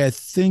end of the day, I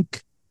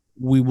think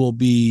we will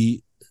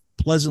be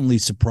pleasantly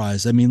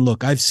surprised. I mean,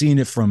 look, I've seen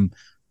it from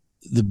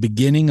the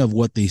beginning of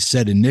what they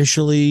said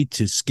initially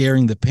to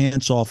scaring the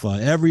pants off of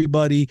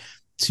everybody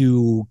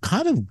to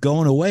kind of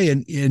going away.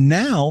 And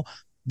now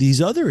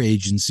these other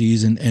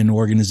agencies and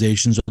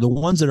organizations are the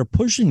ones that are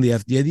pushing the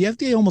FDA. The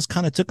FDA almost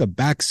kind of took a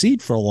back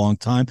seat for a long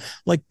time.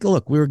 Like,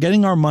 look, we were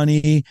getting our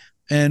money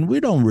and we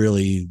don't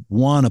really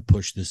want to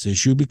push this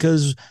issue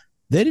because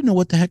they didn't know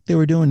what the heck they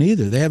were doing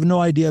either. They have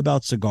no idea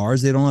about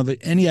cigars. They don't have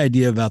any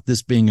idea about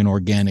this being an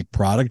organic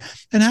product.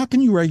 And how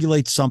can you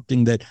regulate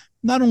something that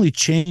not only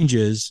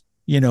changes,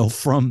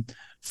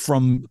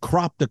 from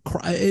crop to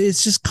crop,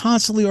 it's just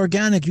constantly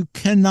organic. You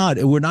cannot,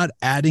 we're not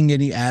adding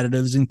any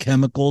additives and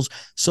chemicals.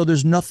 So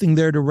there's nothing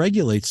there to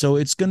regulate. So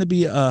it's going to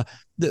be,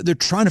 they're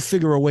trying to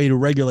figure a way to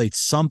regulate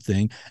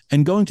something,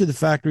 and going to the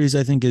factories,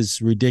 I think,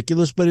 is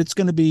ridiculous, but it's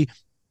going to be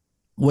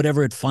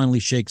whatever it finally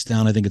shakes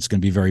down. I think it's going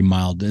to be very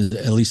mild.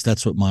 At least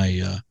that's what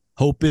my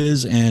hope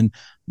is and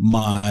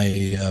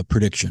my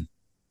prediction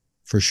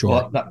for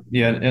sure. Well,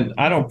 yeah. And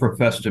I don't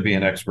profess to be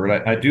an expert.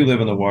 I do live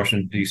in the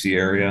Washington, D.C.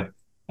 area.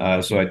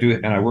 So I do,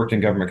 and I worked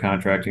in government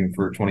contracting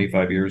for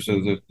 25 years.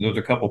 So there's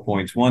a couple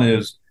points. One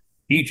is,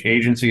 each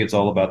agency, it's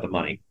all about the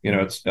money.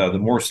 It's the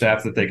more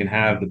staff that they can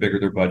have, the bigger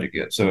their budget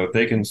gets. So if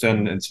they can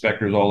send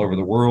inspectors all over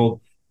the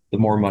world, the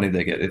more money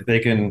they get. If they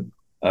can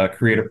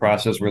create a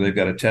process where they've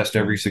got to test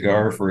every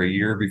cigar for a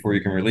year before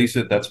you can release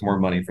it, that's more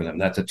money for them.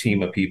 That's a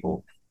team of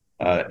people.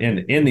 And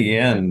in the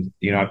end,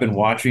 I've been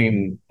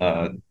watching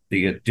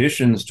the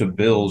additions to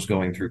bills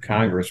going through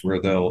Congress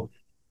where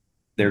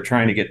they're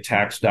trying to get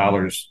tax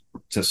dollars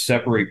to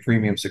separate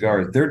premium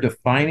cigars. They're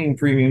defining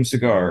premium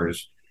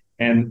cigars,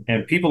 and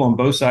people on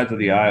both sides of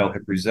the aisle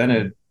have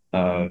presented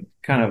kind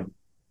of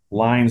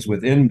lines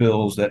within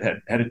bills that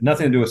had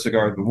nothing to do with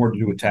cigars, but more to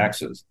do with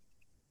taxes.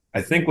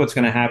 I think what's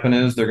going to happen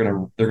is they're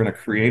going to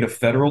create a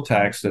federal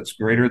tax that's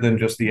greater than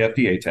just the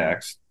FDA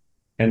tax,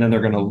 and then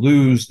they're going to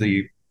lose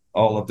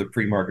all of the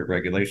pre-market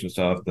regulation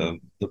stuff, the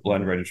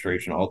blend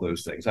registration, all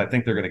those things. I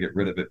think they're going to get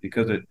rid of it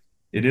because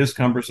it is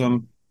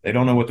cumbersome. They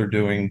don't know what they're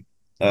doing.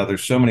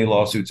 There's so many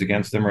lawsuits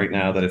against them right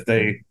now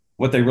that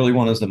what they really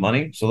want is the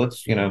money. So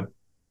let's,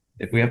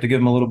 if we have to give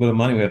them a little bit of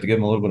money, we have to give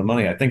them a little bit of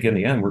money. I think in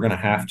the end, we're going to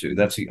have to.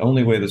 That's the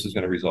only way this is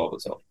going to resolve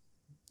itself.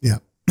 Yeah.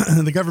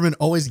 The government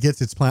always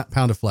gets its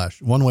pound of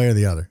flesh one way or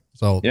the other.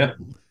 So yeah,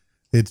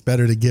 it's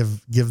better to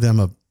give them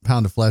a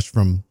pound of flesh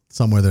from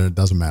somewhere that it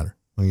doesn't matter.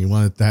 When you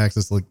want to tax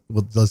us,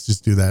 let's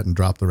just do that and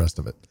drop the rest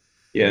of it.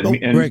 Yeah.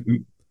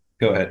 Greg,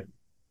 go ahead.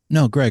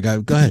 No, Greg,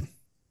 go ahead.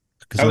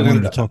 Because I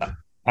wanted to talk.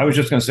 I was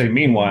just going to say,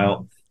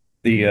 meanwhile,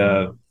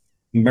 the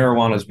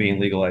marijuana is being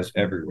legalized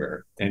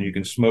everywhere, and you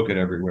can smoke it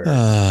everywhere.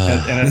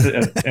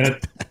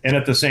 And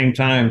at the same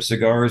time,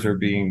 cigars are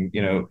being,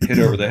 hit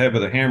over the head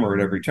with a hammer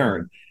at every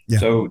turn. Yeah.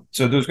 So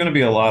there's going to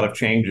be a lot of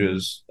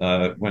changes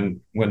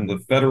when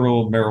the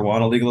federal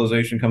marijuana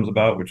legalization comes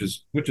about, which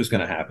is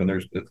going to happen.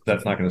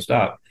 That's not going to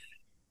stop.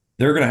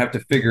 They're going to have to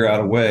figure out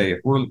a way. If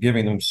we're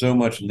giving them so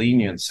much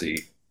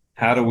leniency,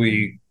 how do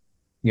we,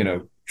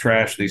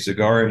 trash the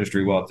cigar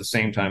industry while at the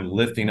same time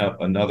lifting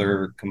up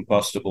another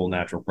combustible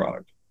natural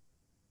product,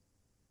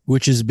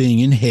 which is being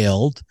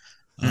inhaled,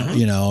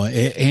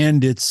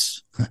 and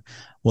it's,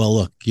 well,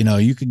 look,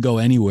 you could go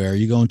anywhere.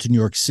 You go into New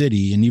York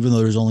City, and even though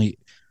there's only,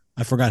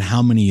 I forgot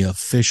how many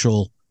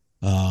official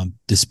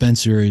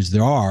dispensaries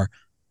there are,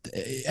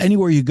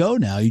 anywhere you go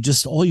now,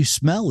 all you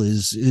smell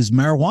is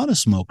marijuana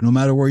smoke, no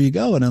matter where you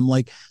go. And I'm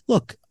like,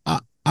 look,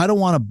 I don't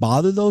want to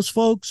bother those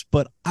folks,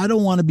 but I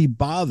don't want to be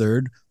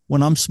bothered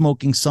when I'm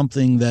smoking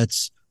something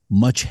that's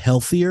much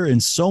healthier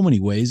in so many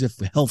ways. If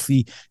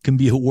healthy can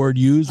be a word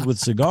used with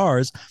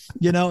cigars,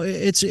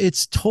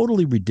 it's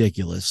totally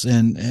ridiculous.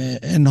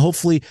 And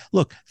hopefully,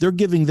 look, they're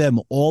giving them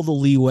all the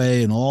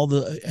leeway and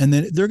and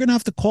then they're going to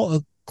have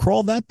to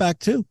crawl that back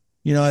too.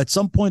 At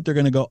some point they're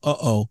going to go,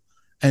 uh-oh.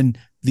 And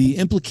the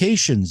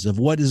implications of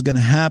what is going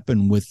to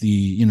happen with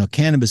the,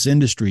 cannabis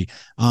industry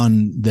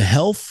on the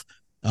health,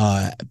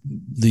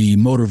 the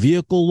motor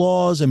vehicle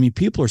laws. I mean,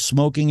 people are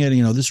smoking it,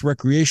 this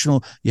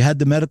recreational, you had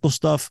the medical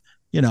stuff,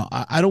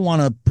 I don't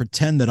want to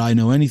pretend that I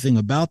know anything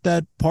about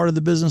that part of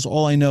the business.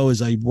 All I know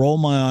is I roll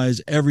my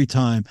eyes every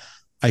time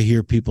I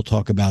hear people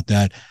talk about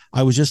that.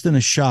 I was just in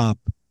a shop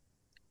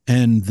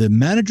and the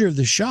manager of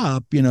the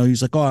shop,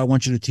 he's like, oh, I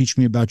want you to teach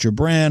me about your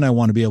brand. I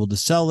want to be able to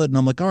sell it. And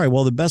I'm like, all right,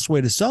 well, the best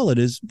way to sell it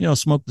is,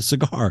 smoke the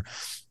cigar.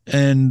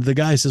 And the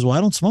guy says, well,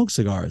 I don't smoke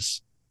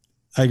cigars.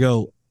 I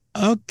go,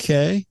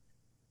 okay.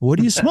 What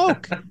do you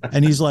smoke?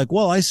 And he's like,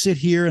 well, I sit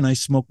here and I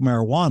smoke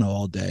marijuana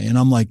all day. And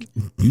I'm like,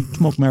 you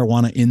smoke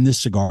marijuana in this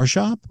cigar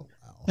shop?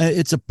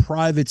 It's a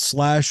private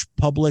 /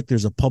 public.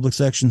 There's a public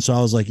section. So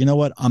I was like, you know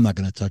what? I'm not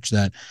going to touch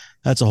that.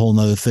 That's a whole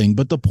nother thing.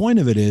 But the point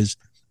of it is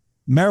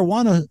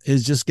marijuana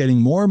is just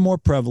getting more and more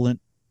prevalent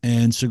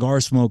and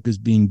cigar smoke is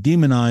being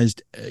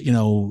demonized,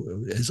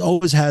 as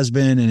always has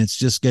been. And it's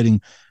just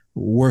getting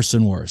worse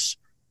and worse.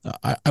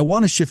 I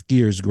want to shift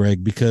gears,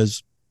 Greg,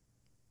 because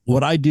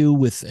what I do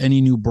with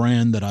any new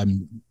brand that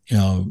I'm,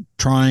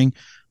 trying,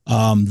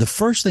 the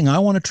first thing I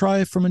want to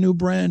try from a new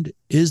brand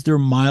is their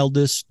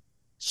mildest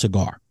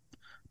cigar,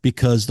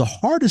 because the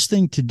hardest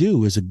thing to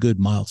do is a good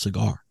mild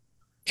cigar.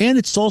 And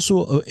it's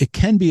also, it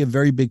can be a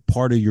very big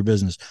part of your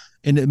business.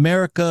 In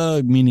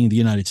America, meaning the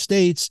United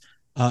States,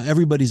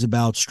 everybody's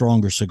about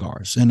stronger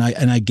cigars. And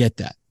I get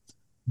that.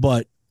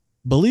 But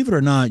believe it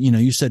or not,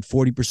 you said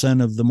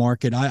 40% of the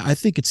market. I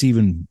think it's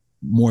even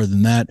more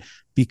than that,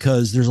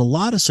 because there's a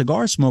lot of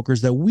cigar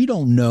smokers that we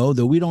don't know,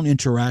 that we don't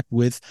interact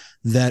with,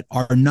 that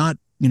are not,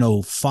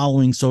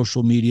 following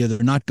social media.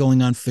 They're not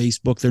going on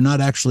Facebook. They're not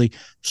actually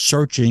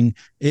searching.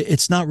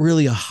 It's not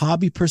really a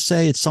hobby per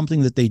se. It's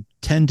something that they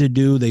tend to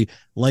do. They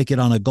like it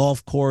on a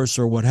golf course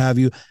or what have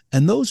you.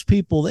 And those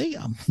people,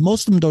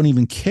 most of them don't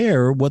even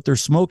care what they're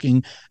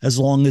smoking as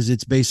long as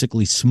it's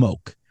basically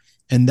smoke.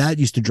 And that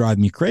used to drive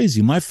me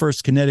crazy. My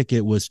first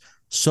Connecticut was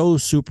so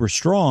super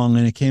strong,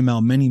 and it came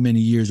out many, many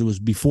years. It was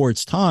before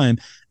its time.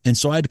 And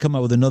so I had to come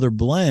out with another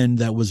blend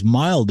that was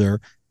milder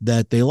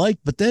that they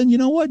liked. But then, you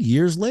know what?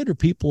 Years later,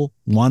 people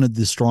wanted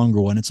the stronger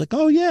one. It's like,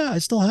 oh yeah, I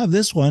still have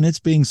this one. It's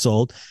being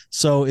sold.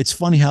 So it's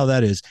funny how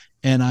that is.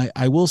 And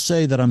I will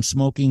say that I'm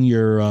smoking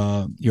your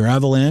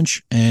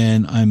Avalanche,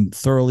 and I'm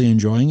thoroughly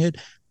enjoying it.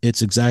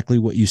 It's exactly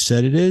what you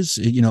said it is.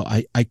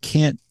 I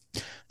can't,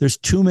 there's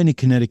too many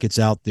Connecticut's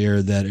out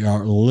there that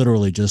are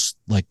literally just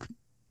like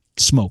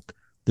smoke.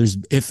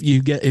 If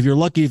you're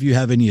lucky, if you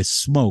have any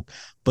smoke,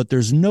 but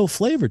there's no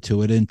flavor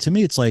to it. And to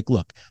me, it's like,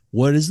 look,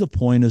 what is the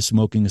point of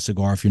smoking a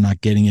cigar if you're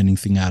not getting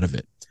anything out of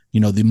it?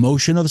 The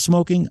motion of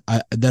smoking,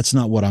 that's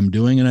not what I'm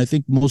doing. And I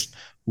think most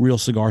real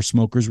cigar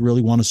smokers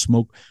really want to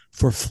smoke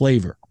for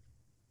flavor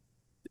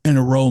and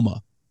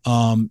aroma.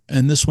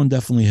 And this one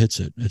definitely hits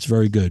it. It's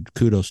very good.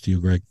 Kudos to you,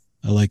 Greg.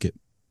 I like it.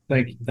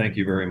 Thank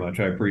you very much.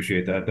 I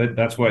appreciate that.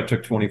 That's why it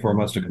took 24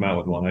 months to come out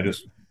with one.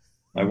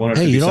 I wanted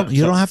Hey, to be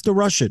you don't have to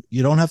rush it.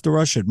 You don't have to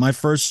rush it. My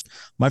first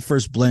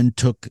blend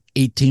took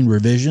 18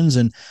 revisions,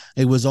 and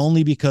it was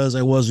only because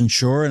I wasn't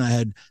sure, and I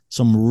had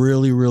some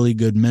really, really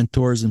good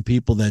mentors and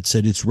people that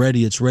said it's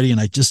ready,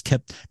 and I just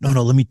kept no,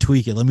 let me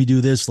tweak it, let me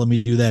do this, let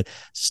me do that.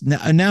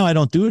 Now I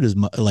don't do it as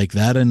much like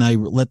that, and I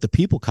let the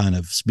people kind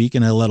of speak,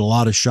 and I let a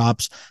lot of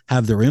shops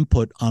have their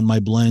input on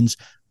my blends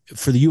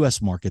for the U.S.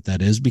 market.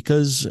 That is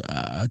because,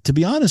 to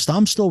be honest,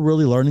 I'm still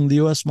really learning the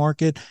U.S.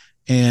 market,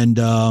 and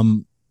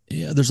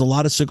there's a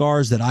lot of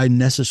cigars that I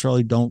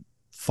necessarily don't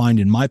find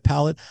in my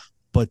palate,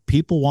 but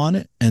people want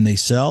it and they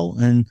sell.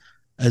 And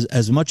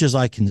as much as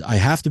I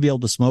have to be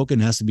able to smoke,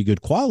 and it has to be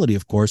good quality,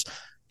 of course.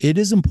 It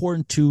is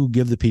important to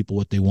give the people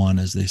what they want,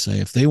 as they say.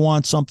 If they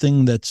want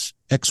something that's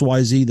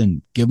XYZ,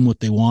 then give them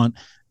what they want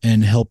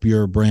and help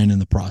your brand in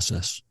the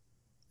process.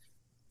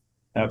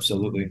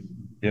 Absolutely.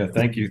 Yeah.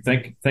 Thank you.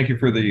 Thank you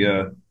for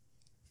the,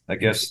 I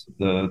guess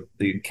the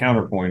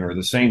counterpoint or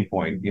the same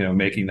point,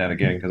 making that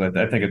again, because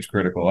I think it's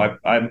critical.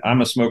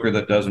 I'm a smoker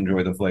that does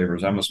enjoy the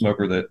flavors. I'm a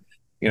smoker that,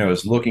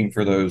 is looking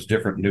for those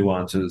different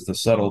nuances, the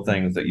subtle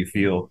things that you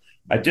feel.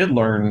 I did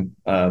learn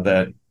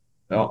that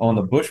on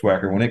the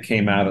Bushwhacker, when it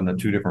came out in the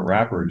two different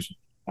wrappers,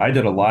 I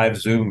did a live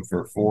Zoom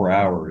for 4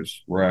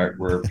 hours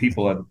where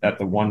people at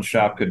the one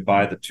shop could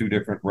buy the two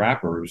different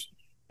wrappers,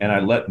 and I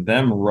let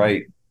them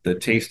write the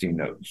tasting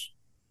notes.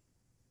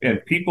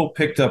 And people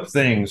picked up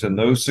things in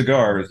those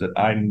cigars that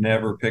I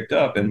never picked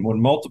up. And when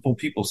multiple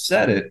people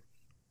said it,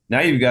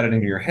 now you've got it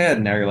in your head.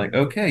 And now you're like,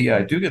 okay, yeah,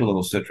 I do get a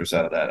little citrus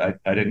out of that.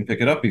 I didn't pick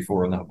it up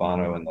before in the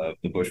Habano and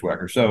the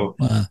Bushwhacker. So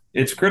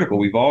It's critical.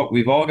 We've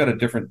all got a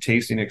different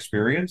tasting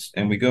experience,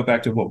 and we go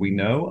back to what we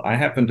know. I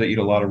happen to eat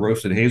a lot of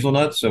roasted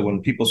hazelnuts. So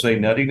when people say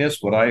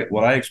nuttiness, what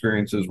I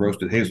experience is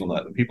roasted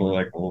hazelnut. And people are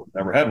like, well,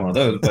 never had one of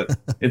those. But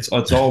it's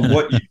all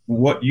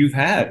what you've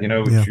had.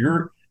 It's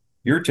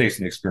your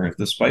tasting experience,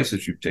 the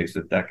spices you've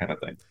tasted, that kind of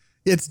thing.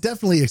 It's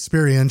definitely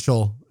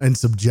experiential and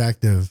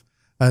subjective.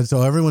 And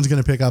so everyone's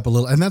going to pick up a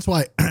little, and that's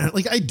why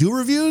I do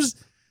reviews,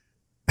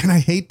 and I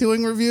hate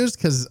doing reviews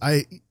because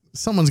they're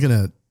always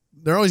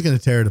going to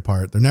tear it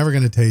apart. They're never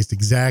going to taste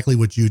exactly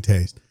what you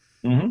taste.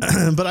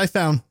 Mm-hmm. But I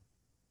found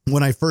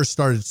when I first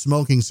started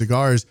smoking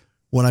cigars,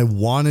 when I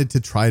wanted to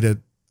try to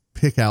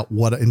pick out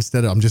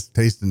instead of I'm just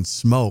tasting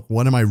smoke,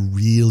 what am I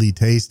really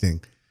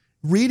tasting?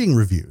 Reading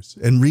reviews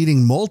and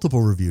reading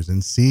multiple reviews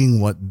and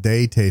seeing what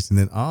they taste. And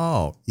then,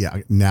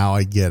 now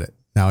I get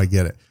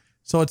it.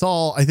 So it's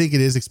all, I think it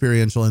is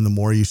experiential. And the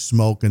more you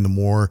smoke and the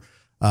more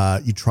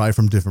you try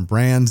from different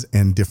brands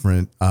and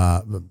different,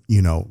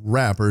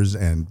 wrappers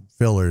and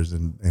fillers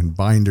and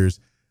binders,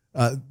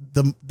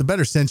 the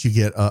better sense you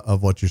get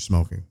of what you're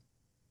smoking.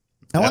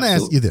 I want to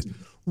ask you this.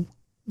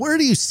 Where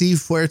do you see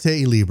Fuerte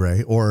y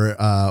Libre or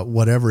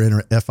whatever,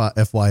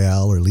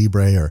 FYL or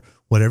Libre or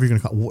whatever you're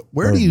going to call it?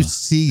 Where do you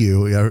see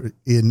you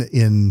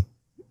in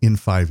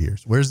 5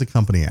 years? Where's the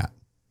company at?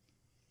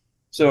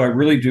 So I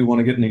really do want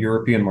to get in the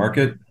European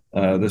market.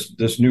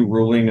 This new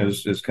ruling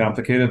is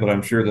complicated, but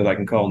I'm sure that I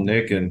can call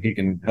Nick and he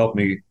can help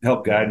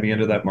guide me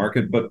into that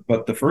market.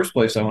 But the first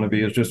place I want to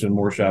be is just in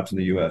more shops in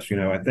the U.S.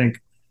 I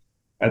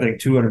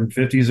think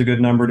 250 is a good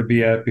number to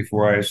be at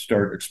before I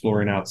start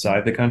exploring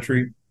outside the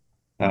country.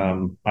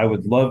 I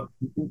would love,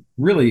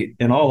 really,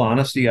 in all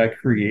honesty, I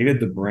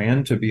created the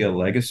brand to be a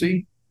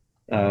legacy.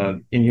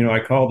 I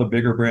call the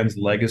bigger brands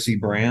legacy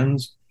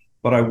brands,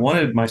 but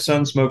my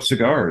son smokes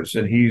cigars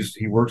and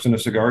he works in a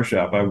cigar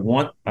shop. I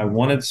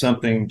wanted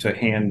something to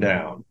hand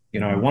down.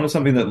 I wanted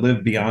something that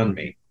lived beyond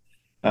me.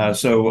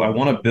 So I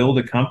want to build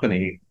a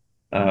company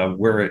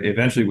where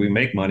eventually we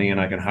make money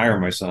and I can hire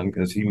my son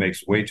because he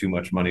makes way too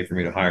much money for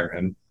me to hire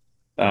him.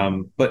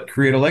 But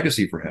create a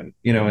legacy for him,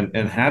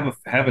 and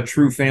have a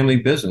true family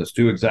business.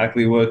 Do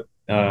exactly what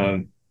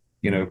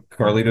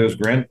Carlito's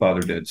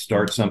grandfather did.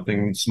 Start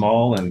something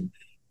small and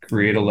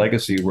create a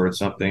legacy where it's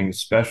something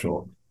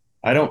special.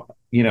 I don't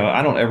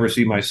ever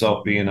see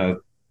myself being a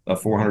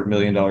 $400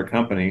 million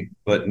company,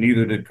 but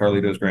neither did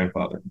Carlito's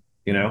grandfather,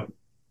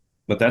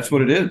 but that's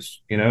what it is.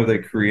 They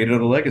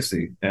created a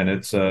legacy, and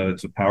it's a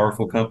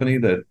powerful company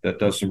that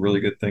does some really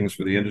good things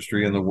for the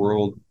industry and the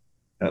world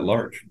at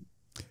large.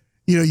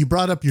 You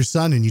brought up your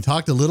son and you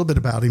talked a little bit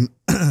about him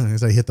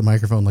as I hit the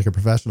microphone like a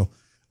professional.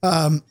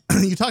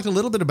 You talked a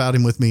little bit about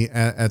him with me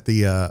at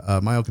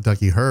the Mile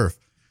Kentucky Herf,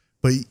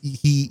 but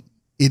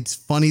it's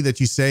funny that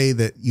you say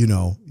that,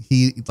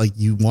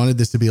 you wanted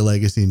this to be a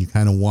legacy and you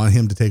kind of want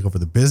him to take over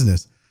the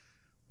business,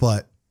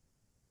 but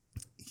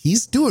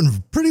he's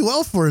doing pretty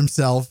well for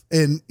himself.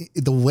 And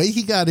the way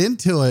he got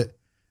into it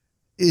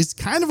is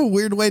kind of a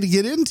weird way to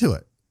get into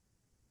it.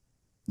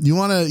 You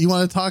want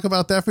to talk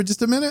about that for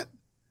just a minute?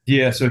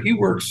 Yeah, so he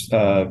works,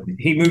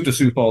 he moved to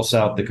Sioux Falls,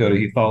 South Dakota.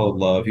 He followed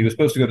love. He was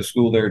supposed to go to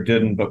school there,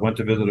 didn't, but went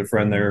to visit a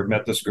friend there,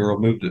 met this girl,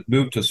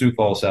 moved to Sioux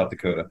Falls, South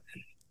Dakota.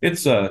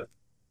 It's a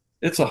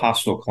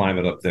hostile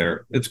climate up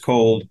there. It's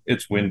cold,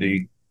 it's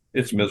windy,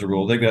 it's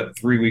miserable. They got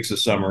 3 weeks of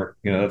summer.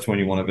 That's when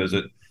you want to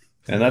visit,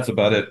 and that's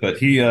about it. But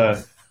he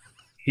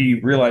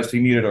realized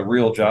he needed a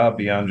real job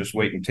beyond just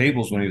waiting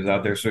tables when he was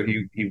out there. So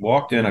he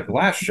walked in a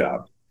glass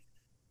shop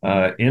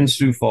in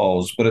Sioux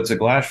Falls, but it's a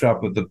glass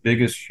shop with the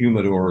biggest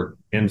humidor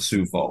in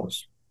Sioux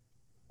Falls.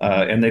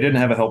 And they didn't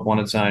have a help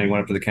wanted sign. He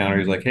went up to the counter.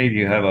 He's like, "Hey, do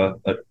you have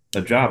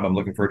a job? I'm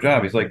looking for a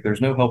job." He's like,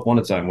 "There's no help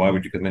wanted sign. Why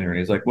would you come in here?" And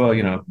he's like, "Well,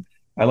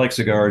 I like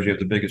cigars. You have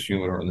the biggest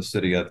humidor in the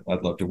city. I'd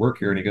love to work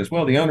here." And he goes,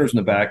 "Well, the owner's in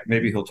the back.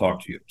 Maybe he'll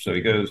talk to you." So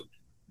he goes,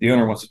 the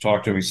owner wants to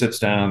talk to him. He sits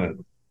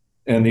down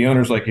and the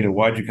owner's like,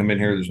 "Why'd you come in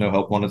here? There's no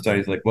help wanted sign."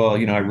 He's like, "Well,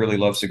 I really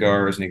love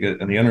cigars." And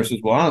the owner says,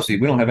 "Well, honestly,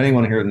 we don't have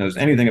anyone here that knows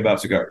anything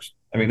about cigars.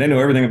 I mean, they know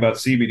everything about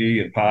CBD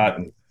and pot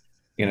and,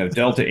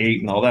 Delta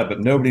 8 and all that,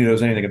 but nobody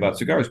knows anything about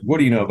cigars. What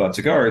do you know about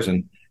cigars?"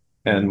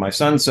 And my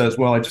son says,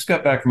 "Well, I just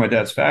got back from my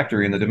dad's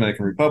factory in the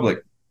Dominican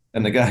Republic."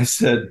 And the guy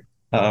said,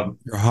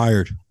 "You're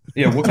hired."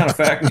 "Yeah, what kind of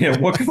factory? Yeah,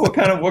 what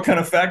kind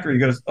of factory?" He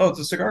goes, "Oh, it's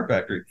a cigar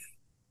factory."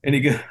 And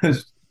he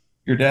goes,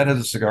 "Your dad has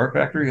a cigar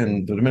factory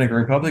in the Dominican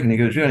Republic?" And he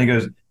goes, "Yeah." And he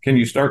goes, "Can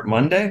you start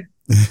Monday?"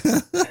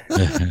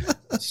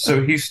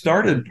 So he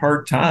started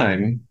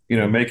part-time,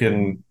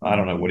 making, I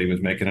don't know what he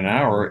was making an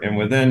hour. And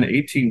within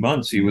 18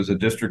 months, he was a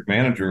district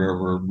manager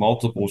over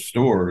multiple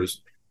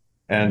stores.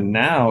 And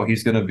now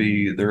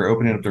they're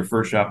opening up their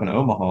first shop in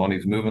Omaha, and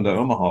he's moving to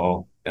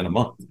Omaha in a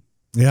month.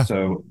 Yeah.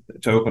 So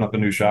to open up a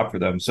new shop for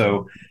them.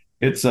 So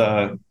it's,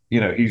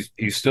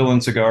 he's still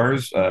in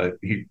cigars.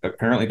 He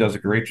apparently does a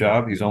great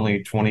job. He's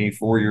only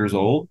 24 years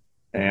old,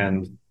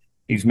 and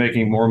he's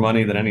making more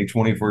money than any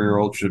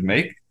 24-year-old should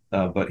make.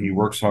 But he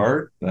works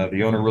hard.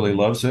 The owner really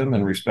loves him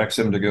and respects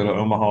him to go to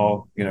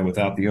Omaha,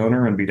 without the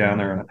owner and be down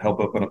there and help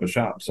open up a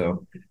shop.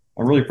 So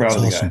I'm really proud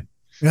of the guy.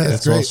 Yeah,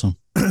 that's great. Awesome.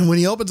 When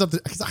he opens up,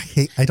 because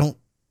I don't,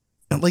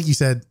 like you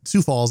said,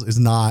 Sioux Falls is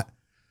not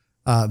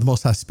the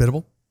most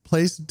hospitable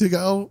place to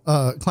go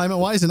climate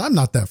wise. And I'm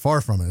not that far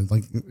from it.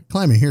 Like,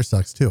 climate here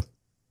sucks too.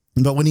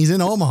 But when he's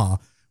in Omaha,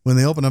 when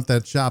they open up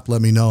that shop,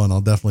 let me know and I'll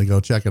definitely go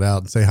check it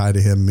out and say hi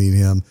to him, meet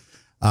him.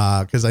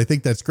 Cause I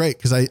think that's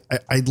great. Cause I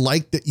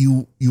like that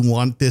you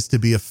want this to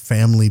be a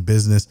family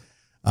business.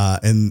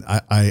 And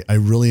I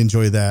really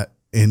enjoy that.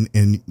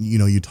 And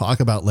you talk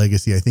about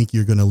legacy. I think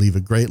you're going to leave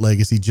a great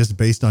legacy just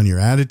based on your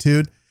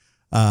attitude.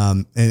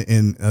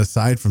 And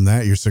aside from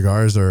that, your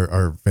cigars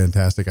are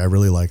fantastic. I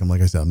really like them.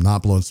 Like I said, I'm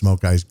not blowing smoke,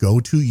 guys. Go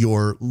to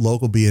your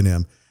local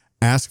B&M,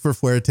 ask for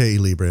Fuerte y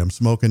Libre. I'm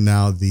smoking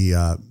now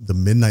the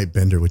Midnight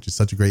Bender, which is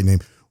such a great name.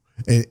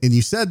 And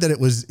you said that it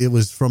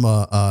was from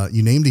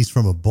you named these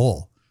from a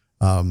bull,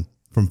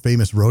 from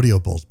famous rodeo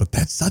bulls, but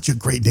that's such a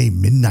great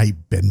name,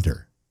 Midnight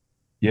Bender.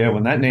 Yeah,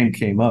 when that name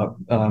came up,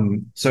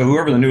 so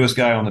whoever the newest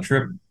guy on the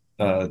trip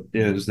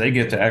is, they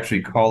get to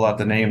actually call out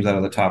the names out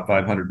of the top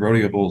 500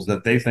 rodeo bulls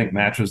that they think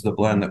matches the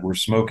blend that we're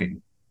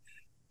smoking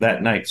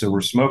that night. So we're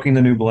smoking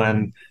the new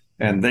blend,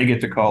 and they get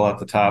to call out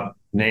the top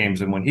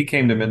names. And when he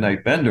came to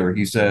Midnight Bender,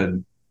 he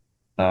said,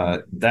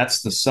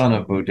 "That's the son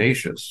of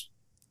Bodacious,"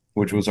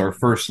 which was our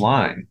first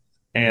line.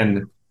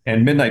 And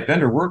Midnight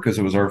Bender worked because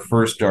it was our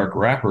first dark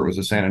wrapper. It was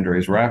a San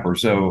Andres wrapper.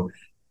 So,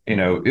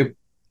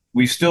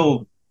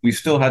 we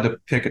still had to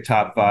pick a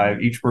top 5.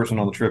 Each person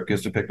on the trip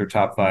gets to pick their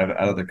top 5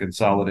 out of the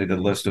consolidated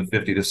list of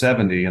 50 to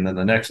 70. And then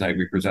the next night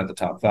we present the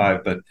top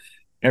 5, but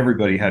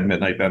everybody had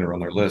Midnight Bender on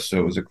their list. So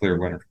it was a clear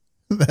winner.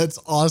 That's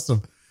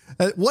awesome.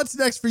 What's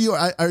next for you?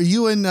 Are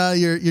you and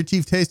your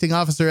chief tasting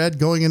officer, Ed,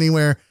 going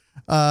anywhere,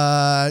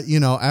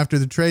 after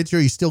the trade show?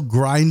 Are you still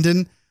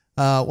grinding?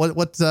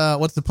 What's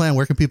the plan?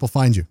 Where can people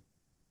find you?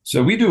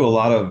 So we do a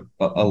lot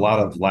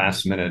of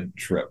last minute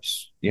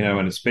trips,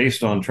 and it's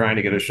based on trying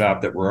to get a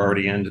shop that we're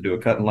already in to do a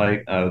cut and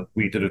light.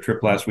 We did a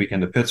trip last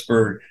weekend to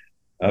Pittsburgh.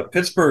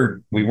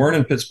 We weren't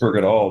in Pittsburgh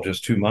at all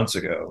just 2 months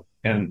ago.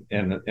 And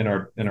in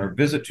our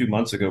visit 2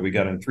 months ago, we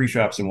got in 3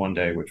 shops in one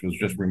day, which was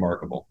just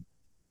remarkable.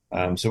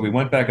 So we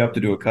went back up to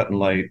do a cut and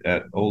light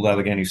at Old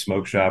Allegheny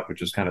Smoke Shop,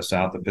 which is kind of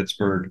south of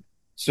Pittsburgh,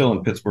 still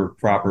in Pittsburgh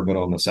proper, but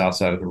on the south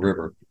side of the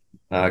river.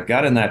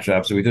 Got in that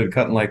shop. So we did a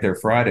cut and light there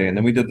Friday. And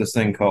then we did this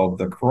thing called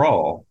the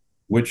Crawl,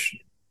 which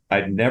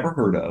I'd never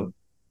heard of,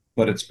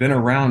 but it's been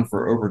around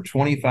for over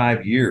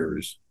 25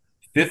 years.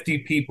 50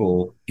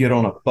 people get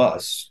on a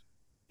bus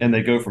and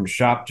they go from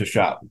shop to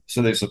shop.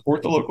 So they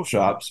support the local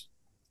shops.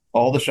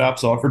 All the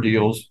shops offer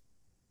deals.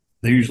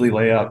 They usually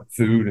lay out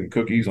food and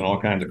cookies and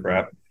all kinds of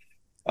crap.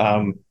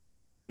 And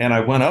I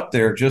went up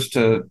there just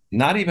to,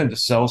 not even to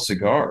sell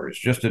cigars,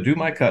 just to do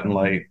my cut and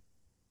light,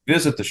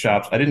 visit the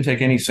shops. I didn't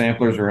take any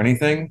samplers or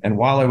anything. And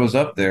while I was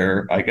up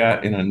there, I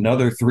got in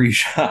another 3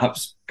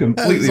 shops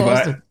completely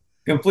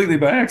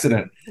by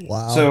accident.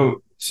 Wow.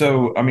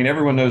 So, I mean,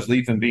 everyone knows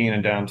Leaf and Bean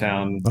in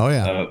downtown Oh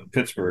yeah.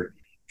 Pittsburgh.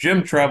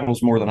 Jim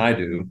travels more than I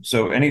do.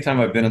 So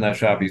anytime I've been in that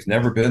shop, he's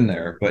never been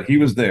there, but he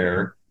was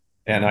there.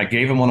 And I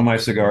gave him one of my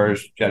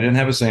cigars. I didn't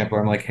have a sampler.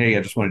 I'm like, hey,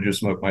 I just wanted you to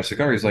smoke my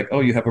cigar. He's like, oh,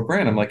 you have a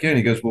brand? I'm like, yeah. And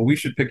he goes, well, we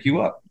should pick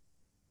you up.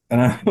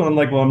 And I'm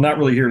like, well, I'm not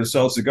really here to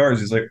sell cigars.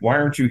 He's like, why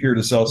aren't you here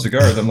to sell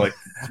cigars? I'm like,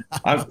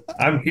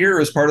 I'm here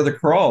as part of the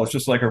crawl. It's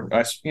just like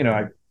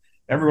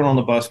everyone on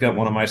the bus got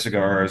one of my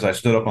cigars. I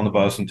stood up on the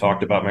bus and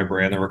talked about my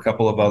brand. There were a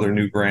couple of other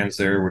new brands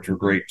there, which were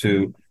great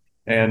too.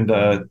 And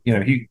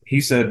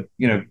he said,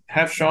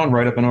 have Sean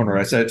write up an order.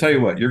 I said, I tell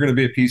you what, you're going to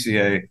be at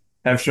PCA.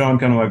 Have Sean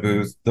come to my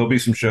booth. There'll be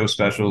some show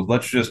specials.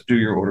 Let's just do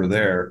your order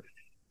there.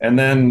 And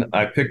then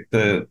I picked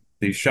the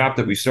shop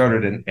that we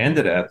started and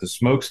ended at, the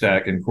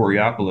Smokestack in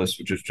Coriopolis,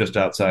 which is just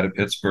outside of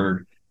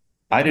Pittsburgh.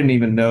 I didn't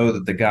even know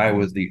that the guy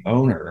was the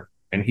owner.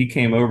 And he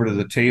came over to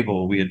the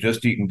table. We had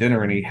just eaten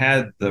dinner, and he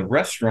had the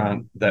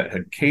restaurant that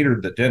had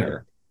catered the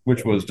dinner,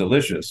 which was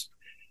delicious.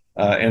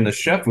 And the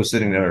chef was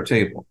sitting at our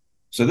table.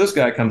 So this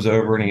guy comes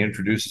over and he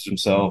introduces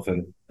himself.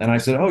 And I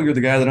said, oh, you're the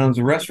guy that owns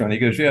the restaurant. He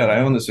goes, yeah, I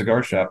own the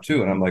cigar shop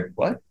too. And I'm like,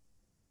 what?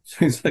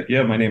 So he's like,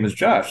 yeah, my name is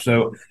Josh.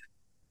 So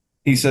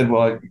he said,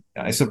 well,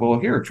 I said, well,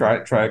 here, try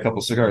a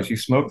couple cigars. He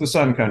smoked the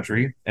Sun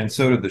Country, and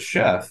so did the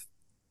chef.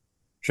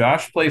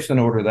 Josh placed an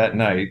order that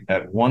night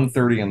at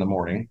 1:30 in the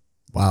morning.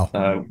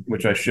 Wow.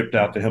 Which I shipped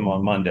out to him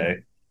on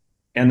Monday.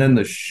 And then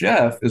the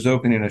chef is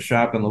opening a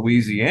shop in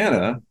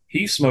Louisiana.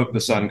 He smoked the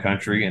Sun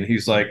Country, and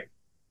he's like,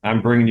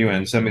 I'm bringing you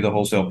in. Send me the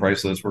wholesale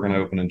price list. We're going to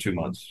open in 2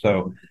 months.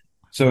 So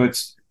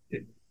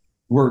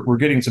we're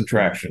getting some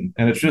traction,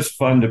 and it's just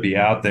fun to be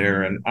out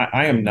there. And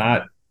I am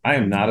not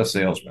a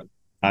salesman.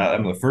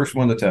 I'm the first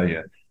one to tell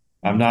you,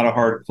 I'm not a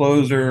hard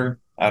closer.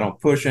 I don't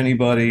push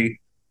anybody.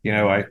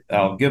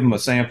 I'll give them a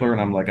sampler,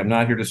 and I'm like, I'm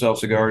not here to sell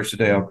cigars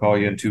today. I'll call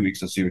you in 2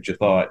 weeks and see what you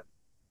thought.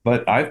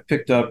 But I've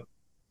picked up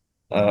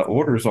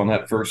orders on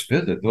that first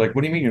visit. They're like,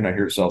 what do you mean you're not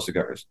here to sell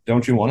cigars?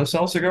 Don't you want to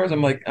sell cigars?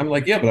 I'm like,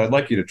 yeah, but I'd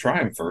like you to try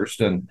them first.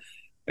 And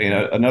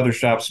another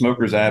shop,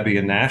 Smokers Abbey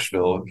in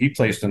Nashville, he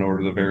placed an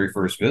order the very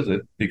first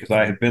visit because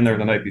I had been there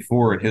the night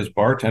before, and his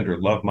bartender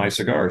loved my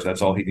cigars.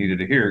 That's all he needed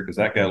to hear because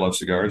that guy loves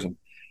cigars,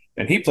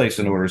 and he placed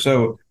an order.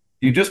 So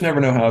you just never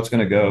know how it's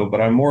going to go.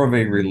 But I'm more of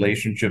a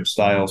relationship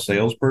style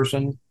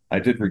salesperson. I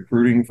did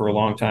recruiting for a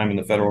long time in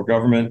the federal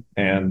government,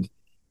 and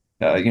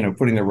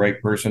putting the right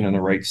person in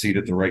the right seat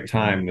at the right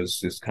time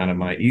is kind of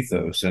my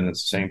ethos. And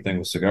it's the same thing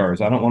with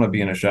cigars. I don't want to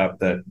be in a shop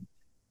that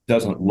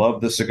doesn't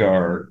love the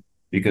cigar,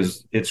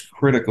 because it's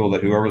critical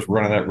that whoever's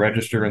running that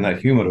register and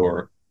that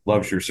humidor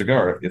loves your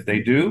cigar. If they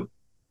do,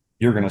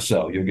 you're going to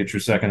sell. You'll get your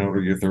second order,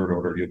 your third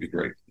order. You'll be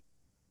great.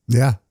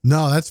 Yeah,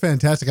 no, that's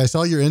fantastic. I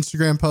saw your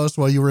Instagram post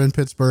while you were in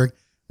Pittsburgh.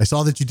 I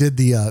saw that you did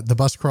the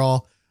bus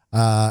crawl.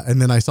 And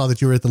then I saw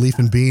that you were at the Leaf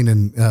and Bean,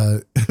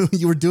 and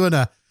you were doing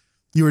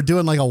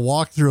like a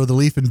walkthrough of the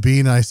Leaf and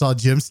Bean. And I saw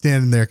Jim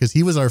standing there because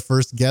he was our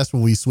first guest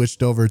when we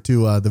switched over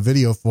to the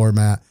video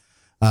format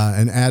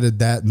and added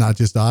that, not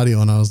just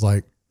audio. And I was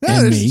like,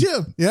 yeah, there's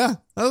Jim. Yeah.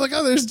 I was like,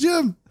 oh, there's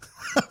Jim.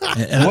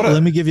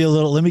 Let me give you a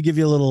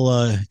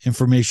little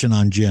information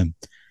on Jim.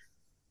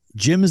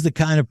 Jim is the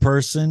kind of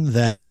person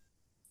that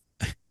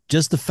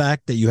just the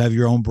fact that you have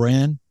your own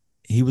brand,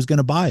 he was going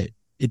to buy it.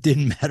 It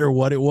didn't matter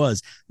what it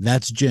was.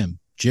 That's Jim.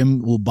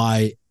 Jim will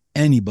buy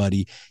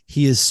anybody.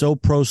 He is so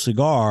pro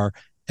cigar,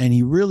 and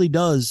he really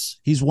does.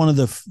 He's one of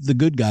the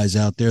good guys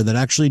out there that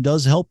actually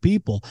does help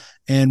people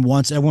and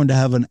wants everyone to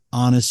have an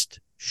honest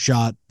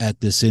shot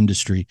at this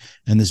industry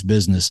and this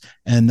business.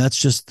 And that's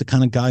just the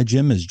kind of guy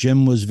Jim is.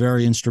 Jim was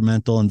very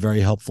instrumental and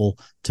very helpful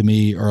to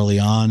me early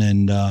on.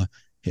 And,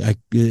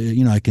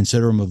 I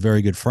consider him a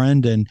very good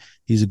friend, and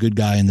he's a good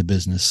guy in the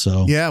business.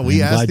 So yeah, I'm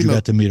glad you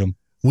got to meet him.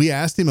 We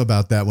asked him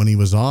about that when he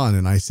was on,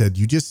 and I said,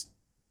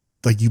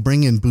 you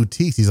bring in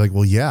boutiques. He's like,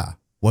 well, yeah,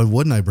 why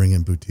wouldn't I bring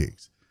in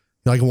boutiques?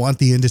 I want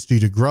the industry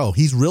to grow.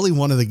 He's really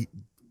one of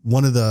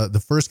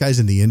the first guys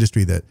in the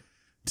industry that,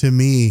 to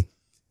me,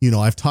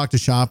 I've talked to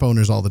shop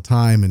owners all the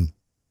time, and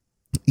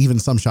even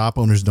some shop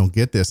owners don't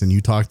get this. And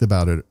you talked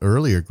about it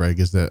earlier, Greg,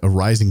 is that a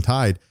rising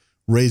tide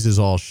raises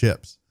all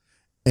ships.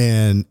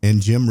 And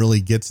Jim really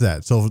gets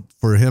that. So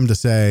for him to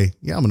say,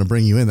 yeah, I'm going to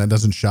bring you in, that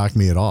doesn't shock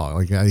me at all.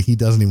 Like, he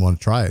doesn't even want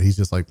to try it. He's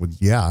just like, well,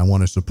 yeah, I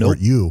want to support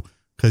you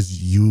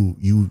because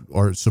you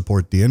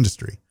support the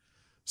industry.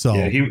 So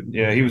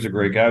he was a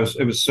great guy.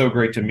 It was so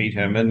great to meet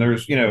him. And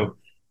there's,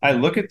 I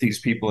look at these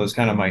people as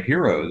kind of my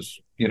heroes.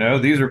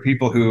 These are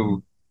people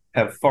who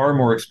have far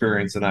more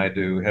experience than I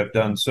do, have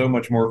done so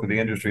much more for the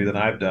industry than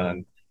I've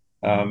done.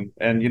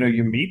 And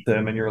you meet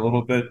them and you're a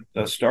little bit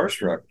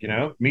starstruck,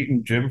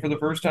 meeting Jim for the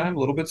first time, a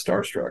little bit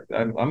starstruck.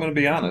 I'm going to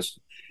be honest.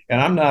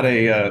 And I'm not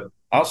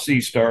I'll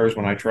see stars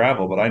when I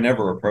travel, but I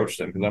never approach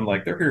them because I'm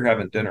like, they're here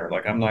having dinner.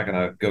 Like, I'm not going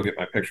to go get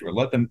my picture, but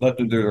let them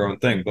do their own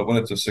thing. But when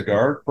it's a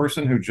cigar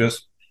person who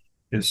just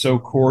is so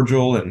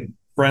cordial and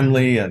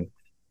friendly, and,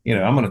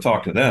 I'm going to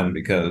talk to them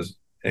because,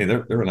 hey,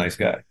 they're a nice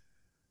guy.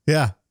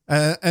 Yeah.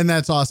 And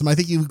that's awesome. I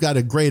think you've got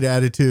a great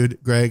attitude,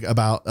 Greg,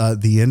 about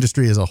the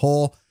industry as a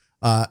whole.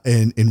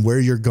 and where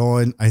you're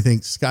going. I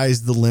think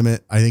sky's the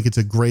limit. I think it's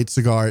a great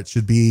cigar. It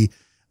should be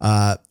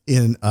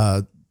in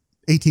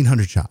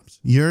 1,800 shops.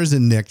 Yours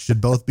and Nick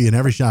should both be in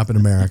every shop in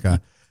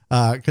America.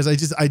 Because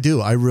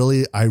I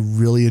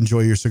really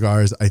enjoy your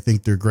cigars. I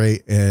think they're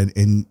great,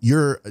 and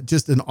you're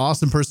just an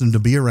awesome person to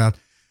be around.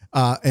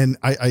 And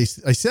I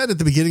said at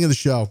the beginning of the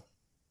show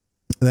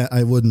that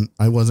I wasn't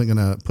going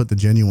to put the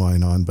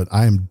Genuine on, but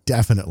I am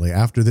definitely,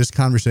 after this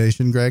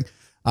conversation, Greg,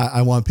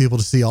 I want people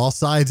to see all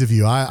sides of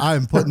you.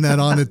 I'm putting that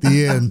on at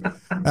the end.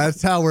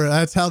 That's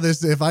how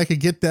this, if I could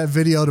get that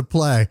video to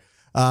play,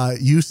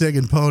 you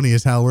singing Pony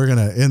is how we're going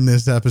to end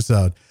this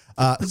episode.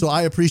 So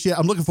I appreciate,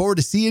 I'm looking forward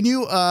to seeing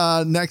you,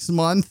 next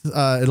month.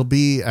 It'll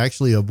be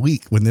actually a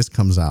week when this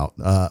comes out.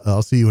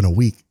 I'll see you in a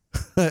week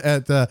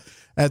at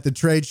the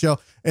trade show.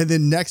 And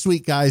then next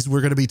week, guys, we're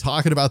going to be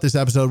talking about this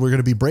episode. We're going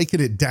to be breaking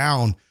it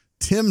down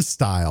Tim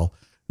style,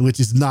 which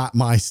is not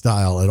my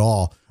style at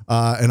all.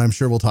 And I'm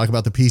sure we'll talk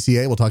about the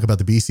PCA. We'll talk about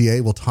the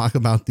BCA. We'll talk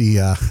about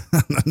the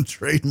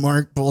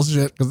trademark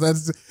bullshit,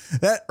 because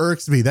that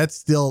irks me.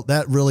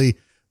 That really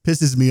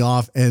pisses me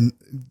off. And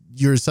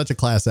you're such a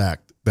class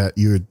act that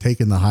you're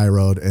taking the high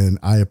road. And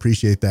I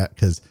appreciate that,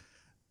 because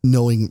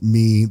knowing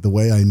me the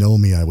way I know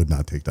me, I would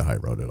not take the high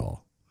road at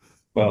all.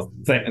 Well,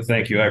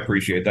 thank you. I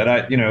appreciate that.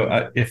 Have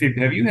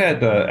you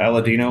had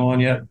Aladino on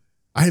yet?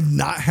 I have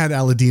not had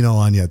Aladino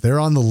on yet. They're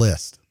on the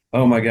list.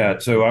 Oh my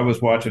God. So I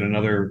was watching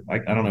another, I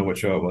don't know what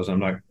show it was. I'm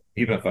not,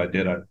 even if I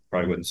did, I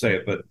probably wouldn't say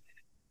it, but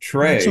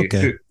Trey,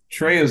 okay.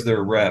 Trey is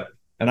their rep,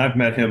 and I've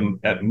met him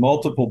at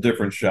multiple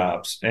different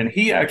shops, and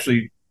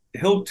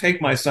he'll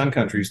take my Sun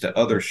Countries to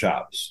other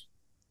shops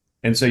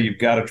and say, you've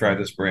got to try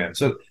this brand.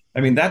 So, I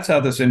mean, that's how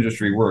this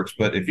industry works.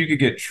 But if you could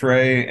get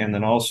Trey, and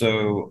then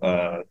also,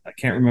 I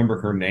can't remember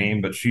her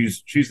name, but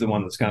she's the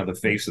one that's kind of the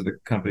face of the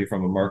company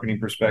from a marketing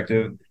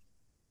perspective.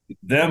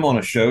 Them on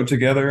a show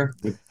together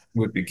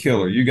would be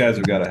killer. You guys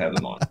have got to have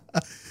them on.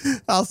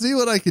 I'll see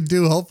what I can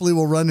do. Hopefully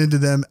we'll run into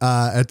them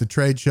at the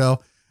trade show.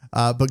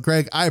 But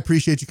Greg, I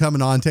appreciate you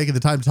coming on, taking the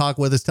time to talk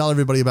with us. Tell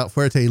everybody about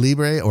Fuerte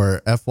Libre,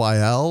 or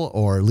FYL,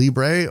 or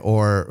Libre,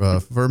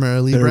 or Firme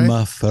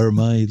Libre.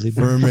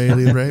 Firme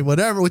Libre.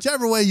 Whatever,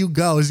 whichever way you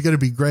go is going to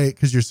be great,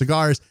 because your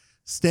cigars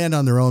stand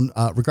on their own,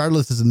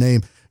 regardless of the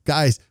name.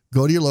 Guys,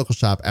 go to your local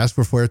shop, ask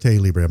for Fuerte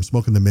Libre. I'm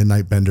smoking the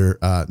Midnight Bender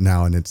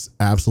now, and it's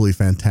absolutely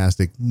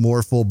fantastic.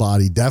 More full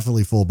body,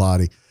 definitely full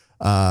body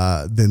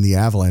than the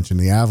Avalanche. And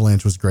the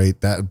Avalanche was great.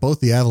 Both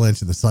the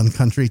Avalanche and the Sun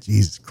Country,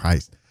 Jesus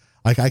Christ.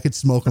 Like, I could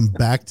smoke them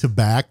back to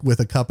back with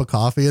a cup of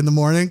coffee in the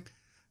morning.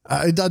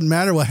 It doesn't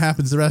matter what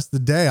happens the rest of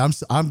the day.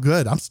 I'm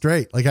good. I'm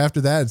straight. Like,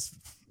 after that,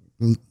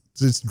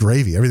 it's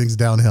gravy. Everything's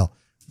downhill.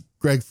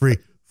 Greg Free,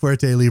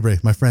 Fuerte Libre,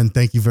 my friend.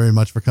 Thank you very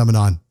much for coming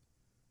on.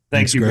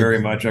 Thanks, you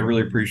very much. I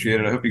really appreciate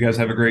it. I hope you guys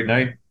have a great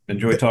night.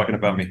 Enjoy talking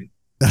about me.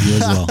 You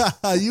as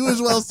well. You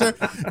as well, sir.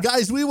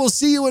 Guys, we will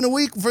see you in a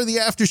week for the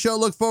after show.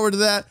 Look forward to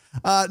that.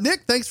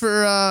 Nick, thanks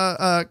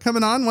for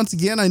coming on once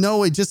again. I know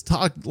we just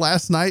talked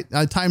last night.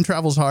 Time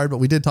travel's hard, but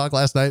we did talk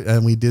last night,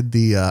 and we did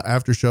the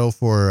after show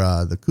for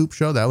the Coop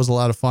show. That was a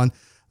lot of fun.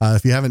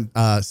 If you haven't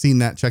seen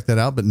that, check that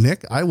out. But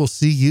Nick, I will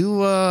see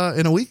you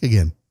in a week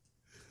again.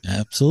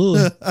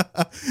 Absolutely.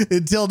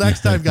 Until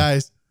next time,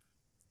 guys,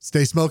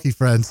 stay smoky,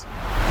 friends.